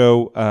 Phil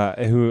show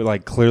who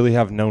like clearly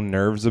have no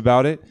nerves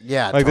about it.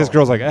 Yeah, like this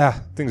girl's like,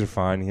 things are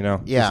fine, you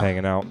know, Yeah. just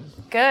hanging out.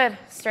 Good.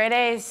 Straight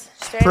A's.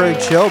 Straight Pretty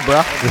A's. chill, bro.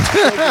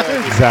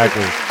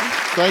 Exactly.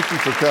 Thank you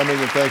for coming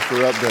and thanks for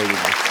updating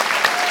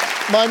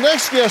us. My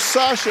next guest,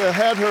 Sasha,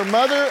 had her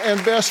mother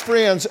and best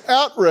friends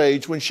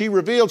outraged when she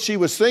revealed she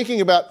was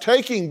thinking about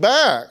taking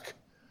back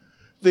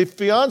the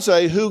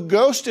fiancé who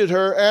ghosted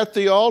her at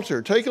the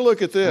altar. Take a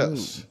look at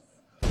this.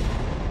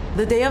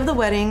 The day of the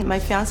wedding, my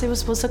fiance was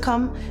supposed to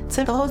come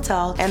to the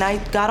hotel, and I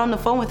got on the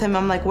phone with him.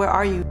 I'm like, where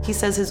are you? He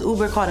says his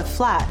Uber caught a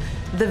flat.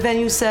 The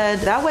venue said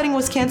that wedding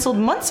was canceled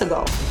months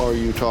ago. Are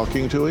you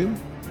talking to him?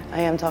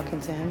 I am talking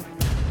to him.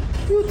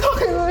 You're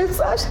talking to him,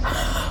 Sasha.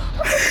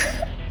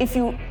 If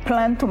you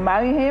plan to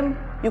marry him,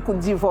 you could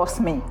divorce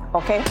me,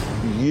 okay?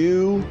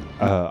 You?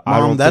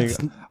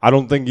 I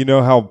don't think you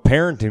know how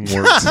parenting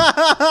works.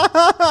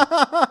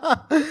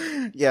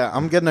 Yeah,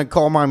 I'm gonna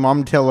call my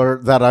mom, tell her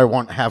that I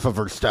want half of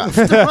her stuff.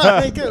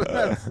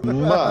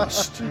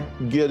 Must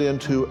get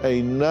into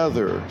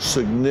another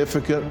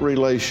significant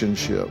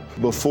relationship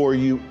before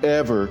you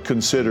ever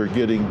consider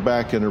getting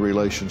back in a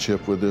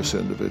relationship with this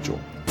individual.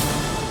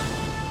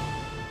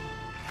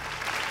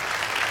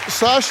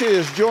 Sasha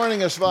is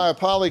joining us via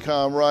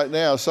Polycom right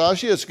now.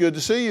 Sasha, it's good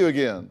to see you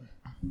again.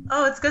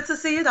 Oh, it's good to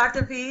see you,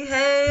 Dr. P.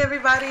 Hey,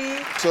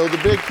 everybody. So the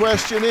big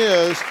question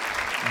is,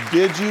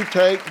 did you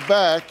take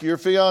back your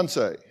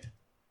fiancé?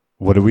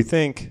 What do we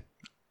think?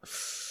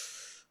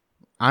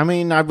 I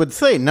mean, I would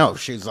say no.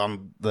 She's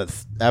on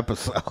this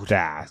episode.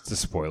 It's a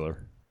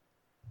spoiler.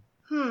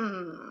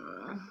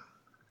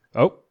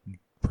 Oh,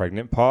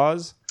 pregnant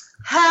pause.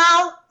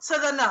 Hell to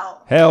the no.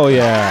 Hell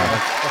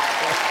yeah.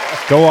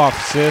 Go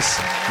off, sis.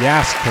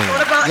 Yes, queen.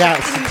 What about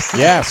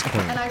Yes,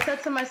 queen. And I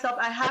said to myself,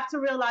 I have to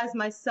realize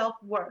my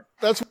self-worth.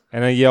 That's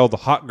And I yelled,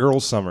 hot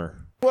girl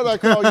summer. what I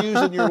call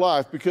using your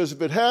life, because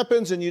if it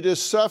happens and you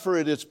just suffer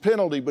it, it's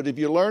penalty. But if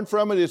you learn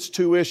from it, it's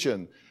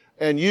tuition.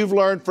 And you've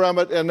learned from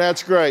it, and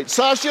that's great.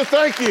 Sasha,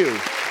 thank you.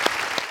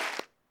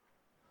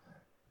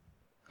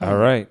 All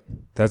right.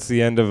 That's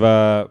the end of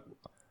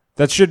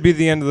that should be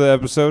the end of the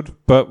episode,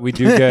 but we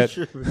do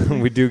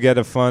get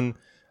a fun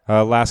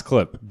last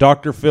clip.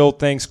 Dr. Phil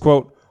thanks,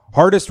 quote,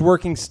 hardest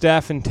working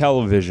staff in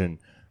television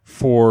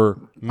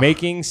for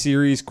making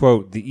series,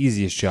 quote, the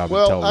easiest job in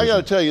television. Well, I got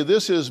to tell you,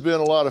 this has been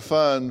a lot of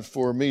fun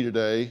for me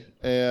today.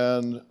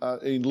 And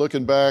in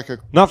looking back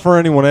not for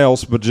anyone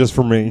else, but just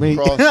for me.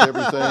 Across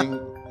everything.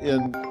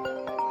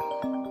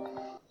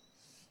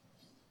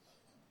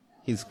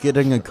 He's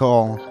getting a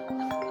call.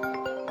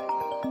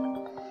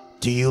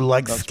 Do you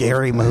like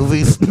scary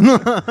movies?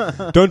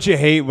 Don't you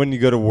hate when you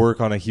go to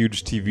work on a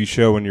huge TV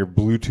show and your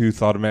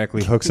Bluetooth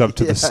automatically hooks up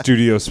to the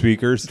studio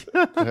speakers?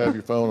 To have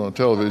your phone on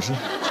television.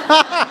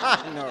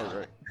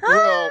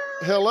 Well,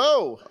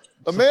 hello.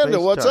 Amanda,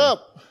 what's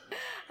up?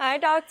 Hi,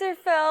 Dr.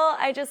 Phil.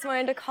 I just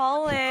wanted to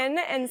call in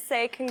and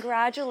say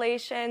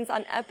congratulations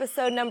on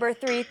episode number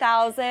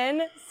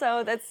 3000.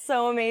 So that's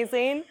so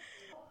amazing.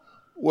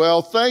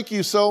 Well, thank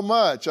you so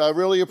much. I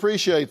really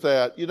appreciate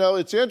that. You know,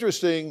 it's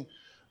interesting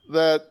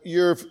that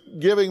you're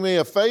giving me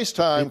a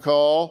FaceTime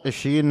call. Is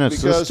she an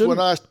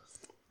assistant?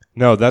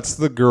 No, that's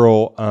the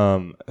girl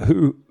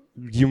who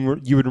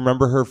you would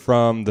remember her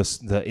from the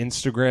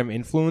Instagram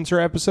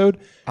influencer episode.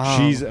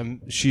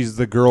 She's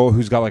the girl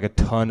who's got like a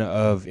ton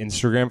of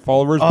Instagram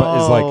followers,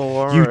 but is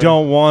like, you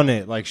don't want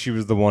it. Like she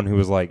was the one who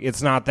was like,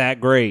 it's not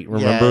that great.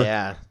 Remember?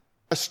 Yeah.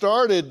 I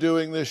started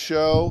doing this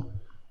show.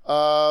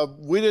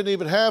 We didn't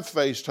even have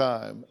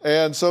FaceTime.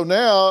 And so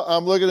now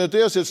I'm looking at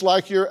this. It's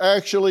like you're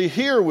actually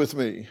here with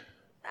me.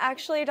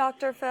 Actually,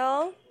 Dr.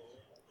 Phil,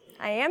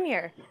 I am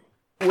here.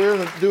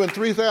 We're doing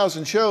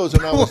 3,000 shows,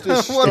 and I was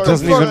just it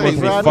doesn't even make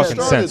any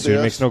fucking sense, dude.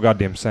 It makes no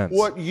goddamn sense.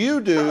 What you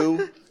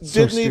do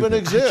didn't even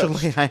exist.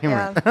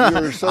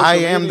 Actually, I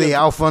am the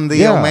alpha and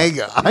the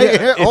omega.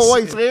 Yeah, I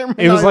always am.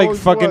 It was like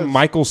fucking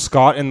Michael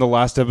Scott in the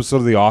last episode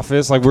of The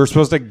Office. Like, we were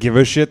supposed to give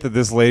a shit that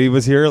this lady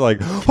was here. Like,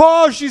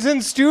 oh, she's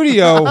in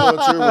studio.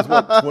 What's her with,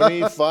 what,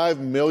 25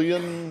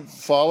 million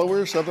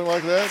followers, something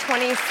like that?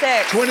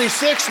 26.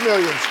 26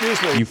 million, excuse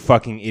me. You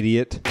fucking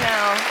idiot. No,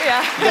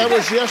 yeah. That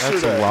was yesterday.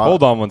 That's a lot.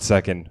 Hold on 1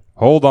 second.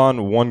 Hold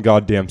on 1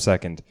 goddamn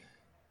second.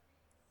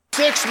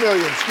 6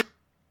 million.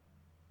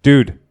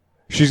 Dude,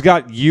 she's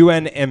got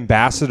UN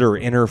ambassador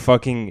in her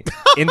fucking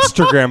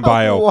Instagram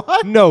bio.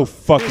 What? No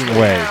fucking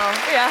way.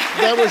 Yeah.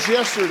 That was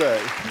yesterday.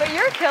 But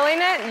you're killing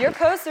it. Your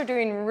posts are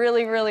doing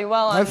really, really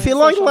well on I feel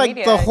social like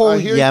media. the whole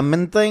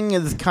Yemen thing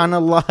is kind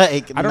of like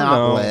I don't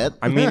not know. lit.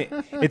 I mean,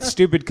 it's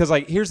stupid because,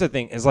 like, here's the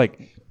thing: is like,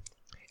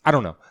 I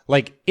don't know.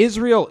 Like,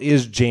 Israel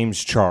is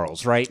James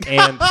Charles, right?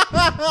 And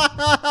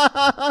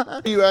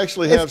you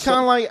actually have. It's kind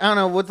of like, I don't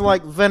know, with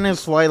like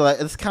Venezuela.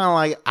 It's kind of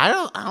like I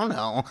don't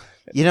know.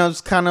 You know,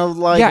 it's kind of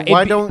like,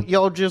 why don't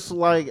y'all just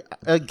like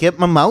get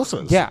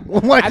mimosas? Yeah.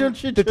 Why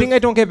don't you? The thing I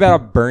don't get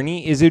about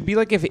Bernie is it'd be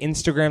like if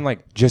Instagram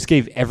like just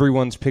gave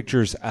everyone's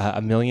pictures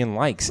 1 million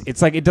likes.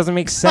 It's like it doesn't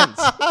make sense.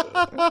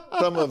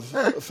 Some of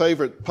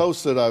favorite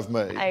posts that I've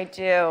made. I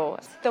do.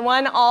 The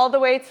one all the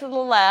way to the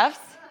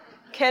left,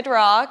 Kid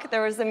Rock.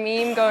 There was a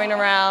meme going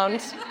around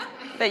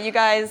that you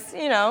guys,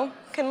 you know,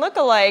 can look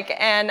alike,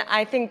 and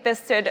I think this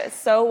did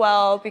so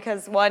well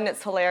because one,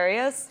 it's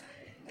hilarious.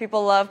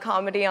 People love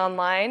comedy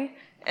online.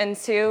 And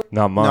two,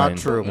 not mine. Not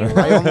true.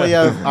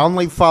 I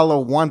only follow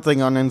one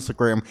thing on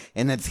Instagram,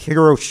 and it's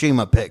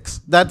Hiroshima pics.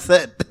 That's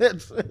it.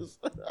 It's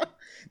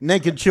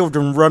naked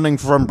children running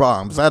from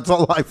bombs. That's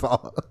all I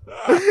follow.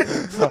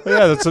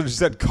 Yeah, that's what you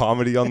said.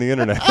 Comedy on the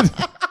internet.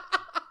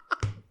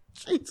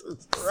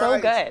 Jesus Christ. So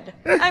good.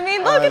 I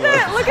mean, look at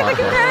it. Look at the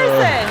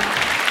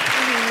comparison.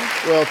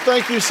 Well,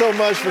 thank you so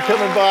much for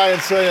coming by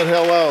and saying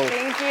hello.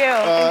 Thank you.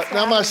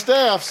 Now, my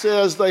staff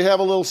says they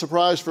have a little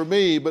surprise for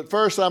me, but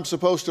first I'm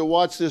supposed to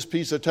watch this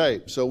piece of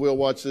tape, so we'll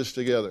watch this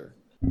together.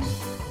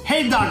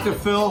 Hey, Dr.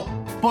 Phil,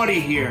 Buddy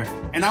here,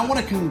 and I want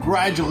to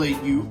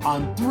congratulate you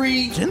on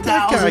 3,000 Didn't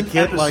that guy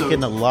get episodes. like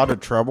in a lot of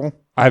trouble?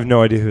 I have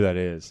no idea who that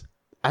is.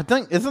 I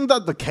think, isn't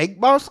that the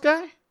Cake Boss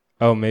guy?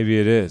 Oh, maybe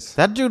it is.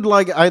 That dude,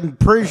 like, I'm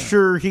pretty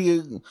sure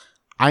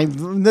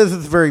this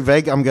is very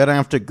vague. I'm going to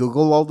have to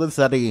Google all this,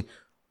 that he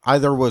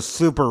either was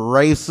super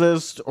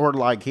racist or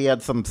like he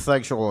had some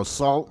sexual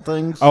assault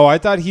things. Oh, I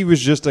thought he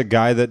was just a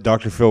guy that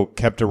Dr. Phil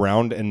kept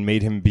around and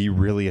made him be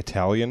really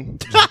Italian.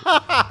 He's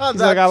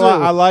like,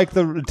 I like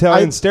the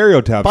Italian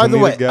stereotypes. By the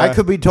way, I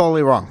could be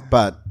totally wrong,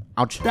 but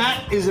I'll check.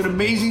 That is an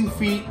amazing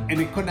feat,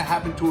 and it couldn't have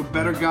happened to a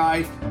better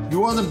guy.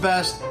 You are the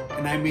best,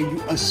 and I made you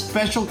a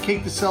special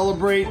cake to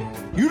celebrate.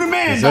 You the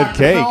man, Dr.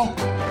 cake. Phil.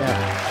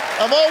 Yeah.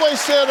 I've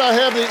always said I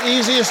have the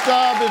easiest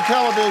job in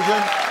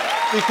television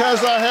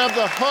because I have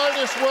the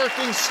hardest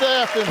working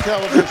staff in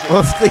television.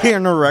 Well, the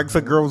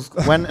anorexic girls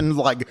went and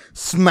like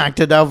smacked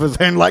it out of his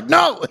hand, like,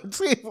 no,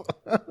 it's evil.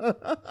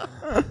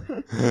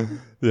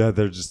 Yeah,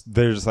 they're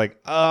just like,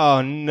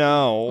 oh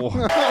no.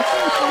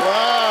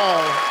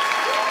 Wow.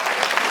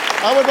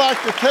 I would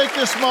like to take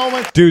this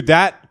moment. Dude,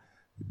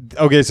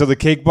 okay, so the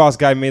Cake Boss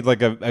guy made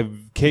like a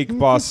Cake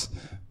Boss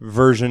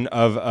version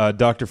of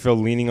Dr. Phil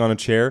leaning on a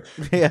chair.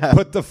 Yeah.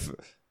 But the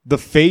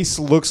face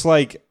looks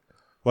like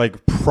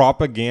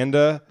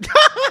propaganda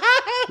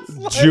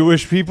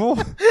Jewish people.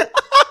 To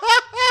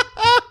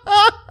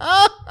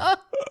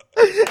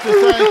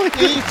thank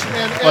each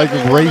and every like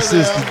one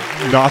racist of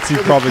them Nazi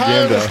for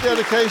propaganda. The tireless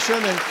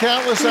dedication and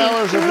countless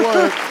hours of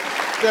work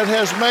that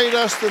has made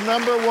us the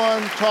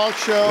 #1 talk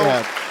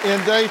show in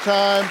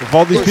daytime. If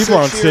all these people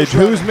are on stage,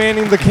 who's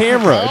manning the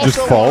camera? It just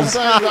falls.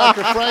 I also want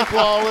to thank Dr. Frank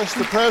Lawless,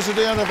 the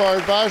president of our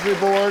advisory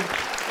board,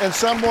 and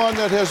someone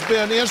that has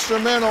been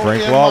instrumental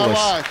in my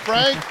life.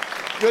 Frank,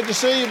 good to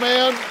see you,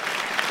 man.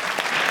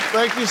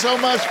 Thank you so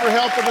much for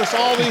helping us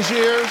all these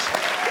years.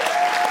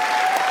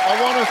 I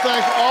want to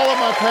thank all of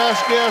my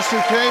past guests who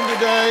came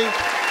today,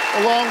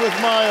 along with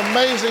my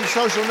amazing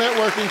social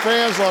networking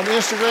fans on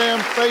Instagram,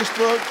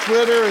 Facebook,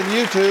 Twitter, and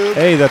YouTube.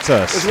 Hey, that's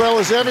us. As well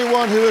as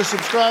everyone who has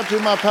subscribed to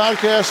my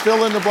podcast,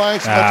 Fill in the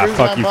Blanks, my True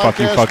fuck Crime you,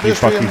 podcast, fuck you,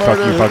 Mystery fuck and you, fuck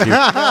Murder, you, fuck you.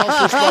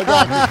 analysis by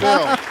Dr.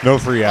 Phil. No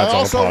free ads I on the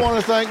also pod. want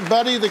to thank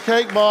Buddy the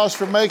Cake Boss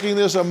for making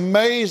this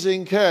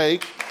amazing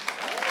cake.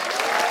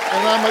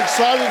 And I'm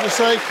excited to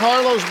say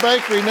Carlos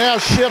Bakery now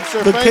ships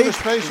their famous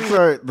pastries.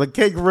 Sorry, the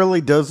cake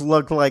really does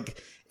look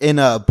like in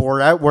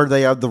Borat where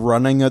they have the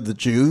running of the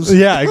Jews.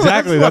 Yeah,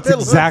 exactly. That's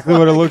exactly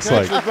what it looks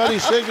like. With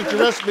Buddy's signature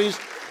recipes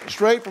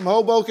straight from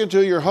Hoboken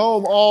to your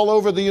home all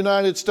over the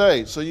United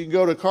States. So you can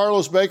go to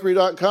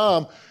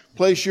carlosbakery.com,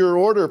 place your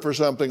order for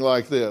something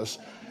like this.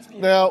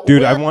 Now,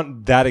 dude, I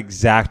want that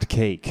exact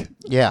cake.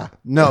 Yeah.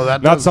 No,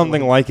 that not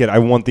something like it. I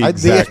want the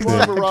exact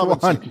thing.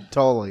 Robinson.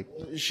 Totally.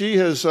 She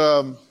has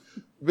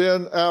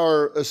been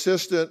our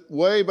assistant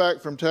way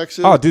back from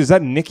Texas. Oh, dude, is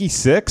that Nikki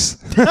Six?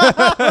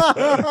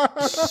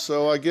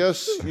 So I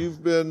guess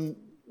you've been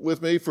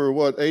with me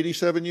for,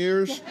 87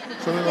 years?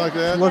 Something like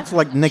that? Looks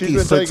like Nikki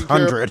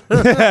 600.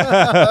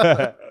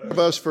 Of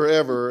us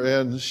forever,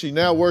 and she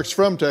now works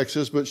from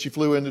Texas, but she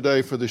flew in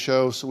today for the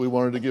show, so we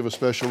wanted to give a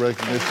special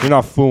recognition. You're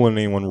not fooling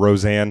anyone,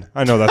 Roseanne.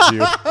 I know that's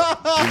you.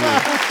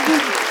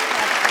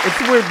 It's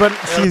weird, but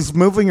she's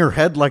moving her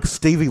head like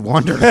Stevie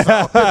Wonder.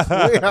 So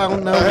I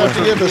don't know. I have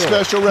to give a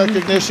special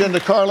recognition to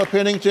Carla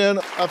Pennington.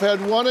 I've had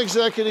one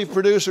executive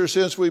producer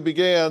since we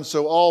began,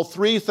 so all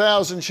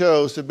 3,000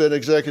 shows have been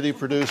executive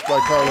produced by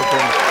Carla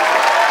Pennington.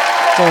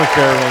 It's only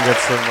fair everyone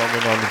gets their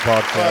moment on the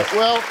podcast.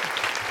 Well,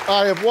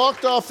 I have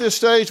walked off this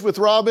stage with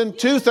Robin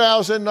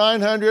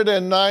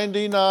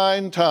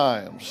 2,999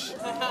 times.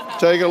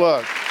 Take a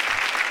look.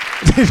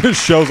 He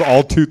just shows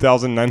all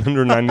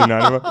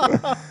 2,999 of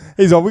them.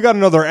 He's all, we got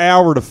another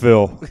hour to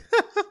fill.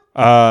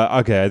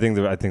 Okay, I think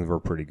we're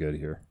pretty good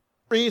here.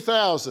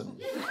 3,000. All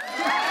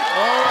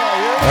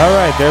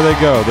right, there they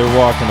go. They're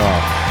walking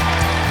off.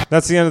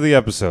 That's the end of the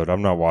episode.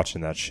 I'm not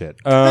watching that shit.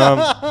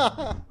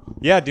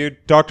 Yeah,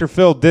 dude. Dr.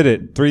 Phil did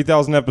it.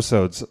 3,000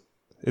 episodes.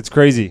 It's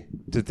crazy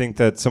to think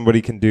that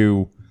somebody can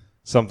do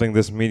something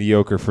this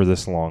mediocre for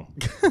this long.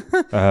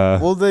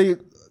 Well, they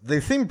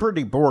seem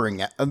pretty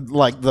boring,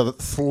 like the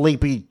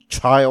sleepy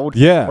child,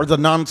 or the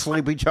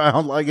non-sleepy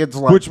child. Like it's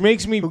like, which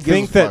makes me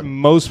think that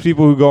most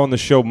people who go on the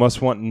show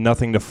must want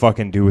nothing to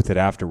fucking do with it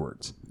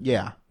afterwards.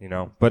 Yeah, you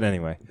know. But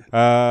anyway,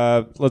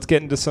 let's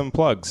get into some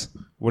plugs.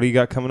 What do you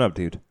got coming up,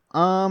 dude?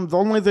 The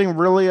only thing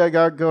really I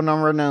got going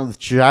on right now is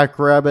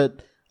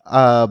Jackrabbit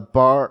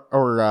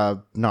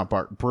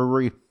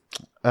brewery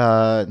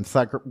in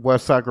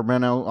West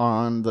Sacramento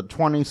on the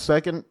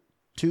 22nd,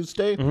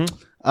 Tuesday.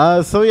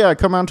 So yeah,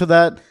 come out to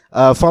that.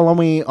 Follow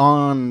me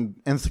on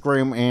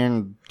Instagram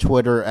and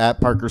Twitter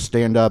at Parker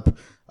Stand Up.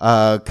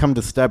 Come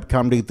to Step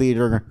Comedy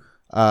Theater.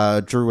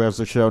 Drew has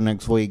a show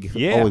next week.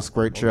 Yeah, always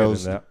great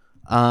shows. Yeah,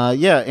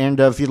 and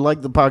if you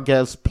like the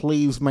podcast,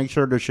 please make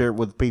sure to share it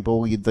with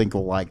people you think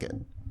will like it.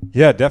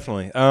 Yeah,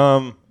 definitely.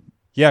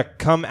 Yeah,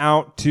 come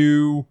out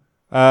to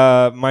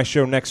my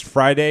show next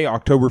Friday,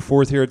 October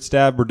 4th here at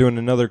Stab. We're doing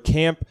another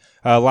camp.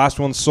 Last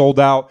one sold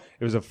out.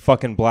 It was a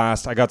fucking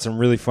blast. I got some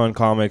really fun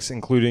comics,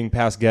 including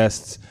past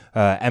guests.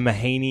 Emma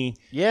Haney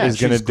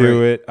is going to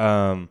do it.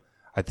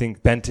 I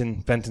think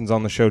Benton's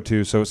on the show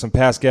too. So some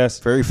past guests.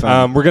 Very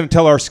fun. We're going to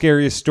tell our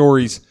scariest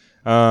stories.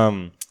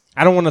 I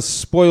don't want to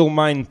spoil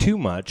mine too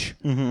much,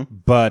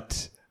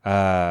 but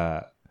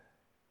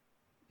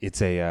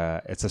it's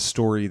a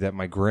story that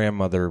my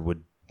grandmother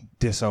would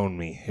disown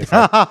me if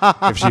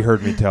she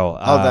heard me tell.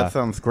 That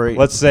sounds great.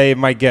 Let's say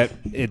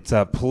it's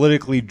a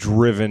politically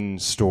driven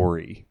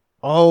story.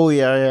 Oh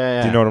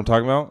yeah. Do you know what I'm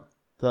talking about?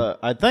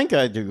 I think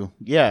I do.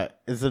 Yeah.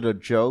 Is it a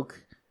joke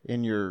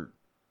in your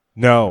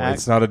No, act?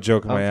 It's not a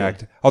joke in my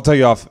act. I'll tell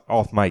you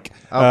off mic.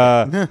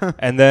 Okay.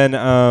 And then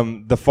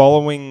the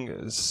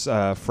following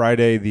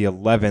Friday, the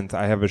 11th,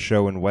 I have a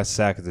show in West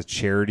Sac. It's a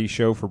charity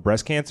show for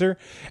breast cancer.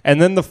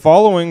 And then the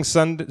following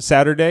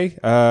Saturday,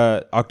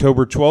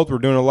 October 12th, we're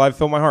doing a live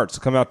Fill My Heart. So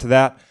come out to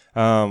that,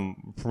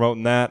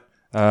 promoting that.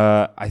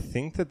 I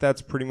think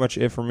that's pretty much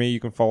it for me.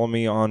 You can follow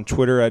me on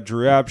Twitter at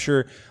Drew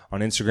Absher,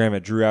 on Instagram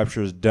at Drew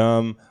Absher's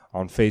Dumb,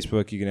 on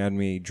Facebook you can add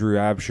me Drew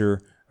Absher.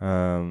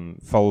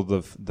 Follow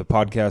the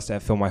podcast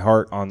at Fill My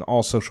Heart on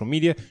all social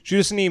media.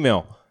 Shoot us an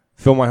email,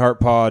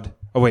 fillmyheartpod.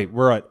 Oh wait,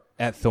 we're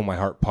at Fill My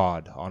Heart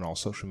Pod on all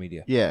social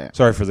media. Yeah.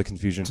 Sorry for the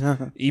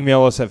confusion.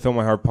 Email us at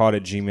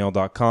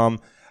fillmyheartpod@gmail.com.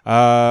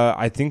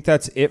 I think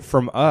that's it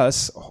from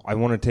us. I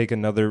want to take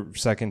another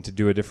second to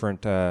do a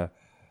different outro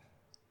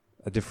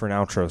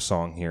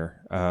song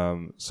here.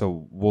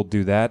 So we'll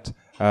do that.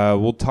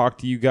 We'll talk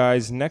to you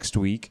guys next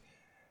week.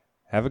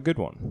 Have a good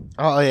one.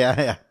 Oh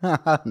yeah.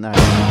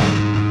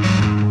 Nice.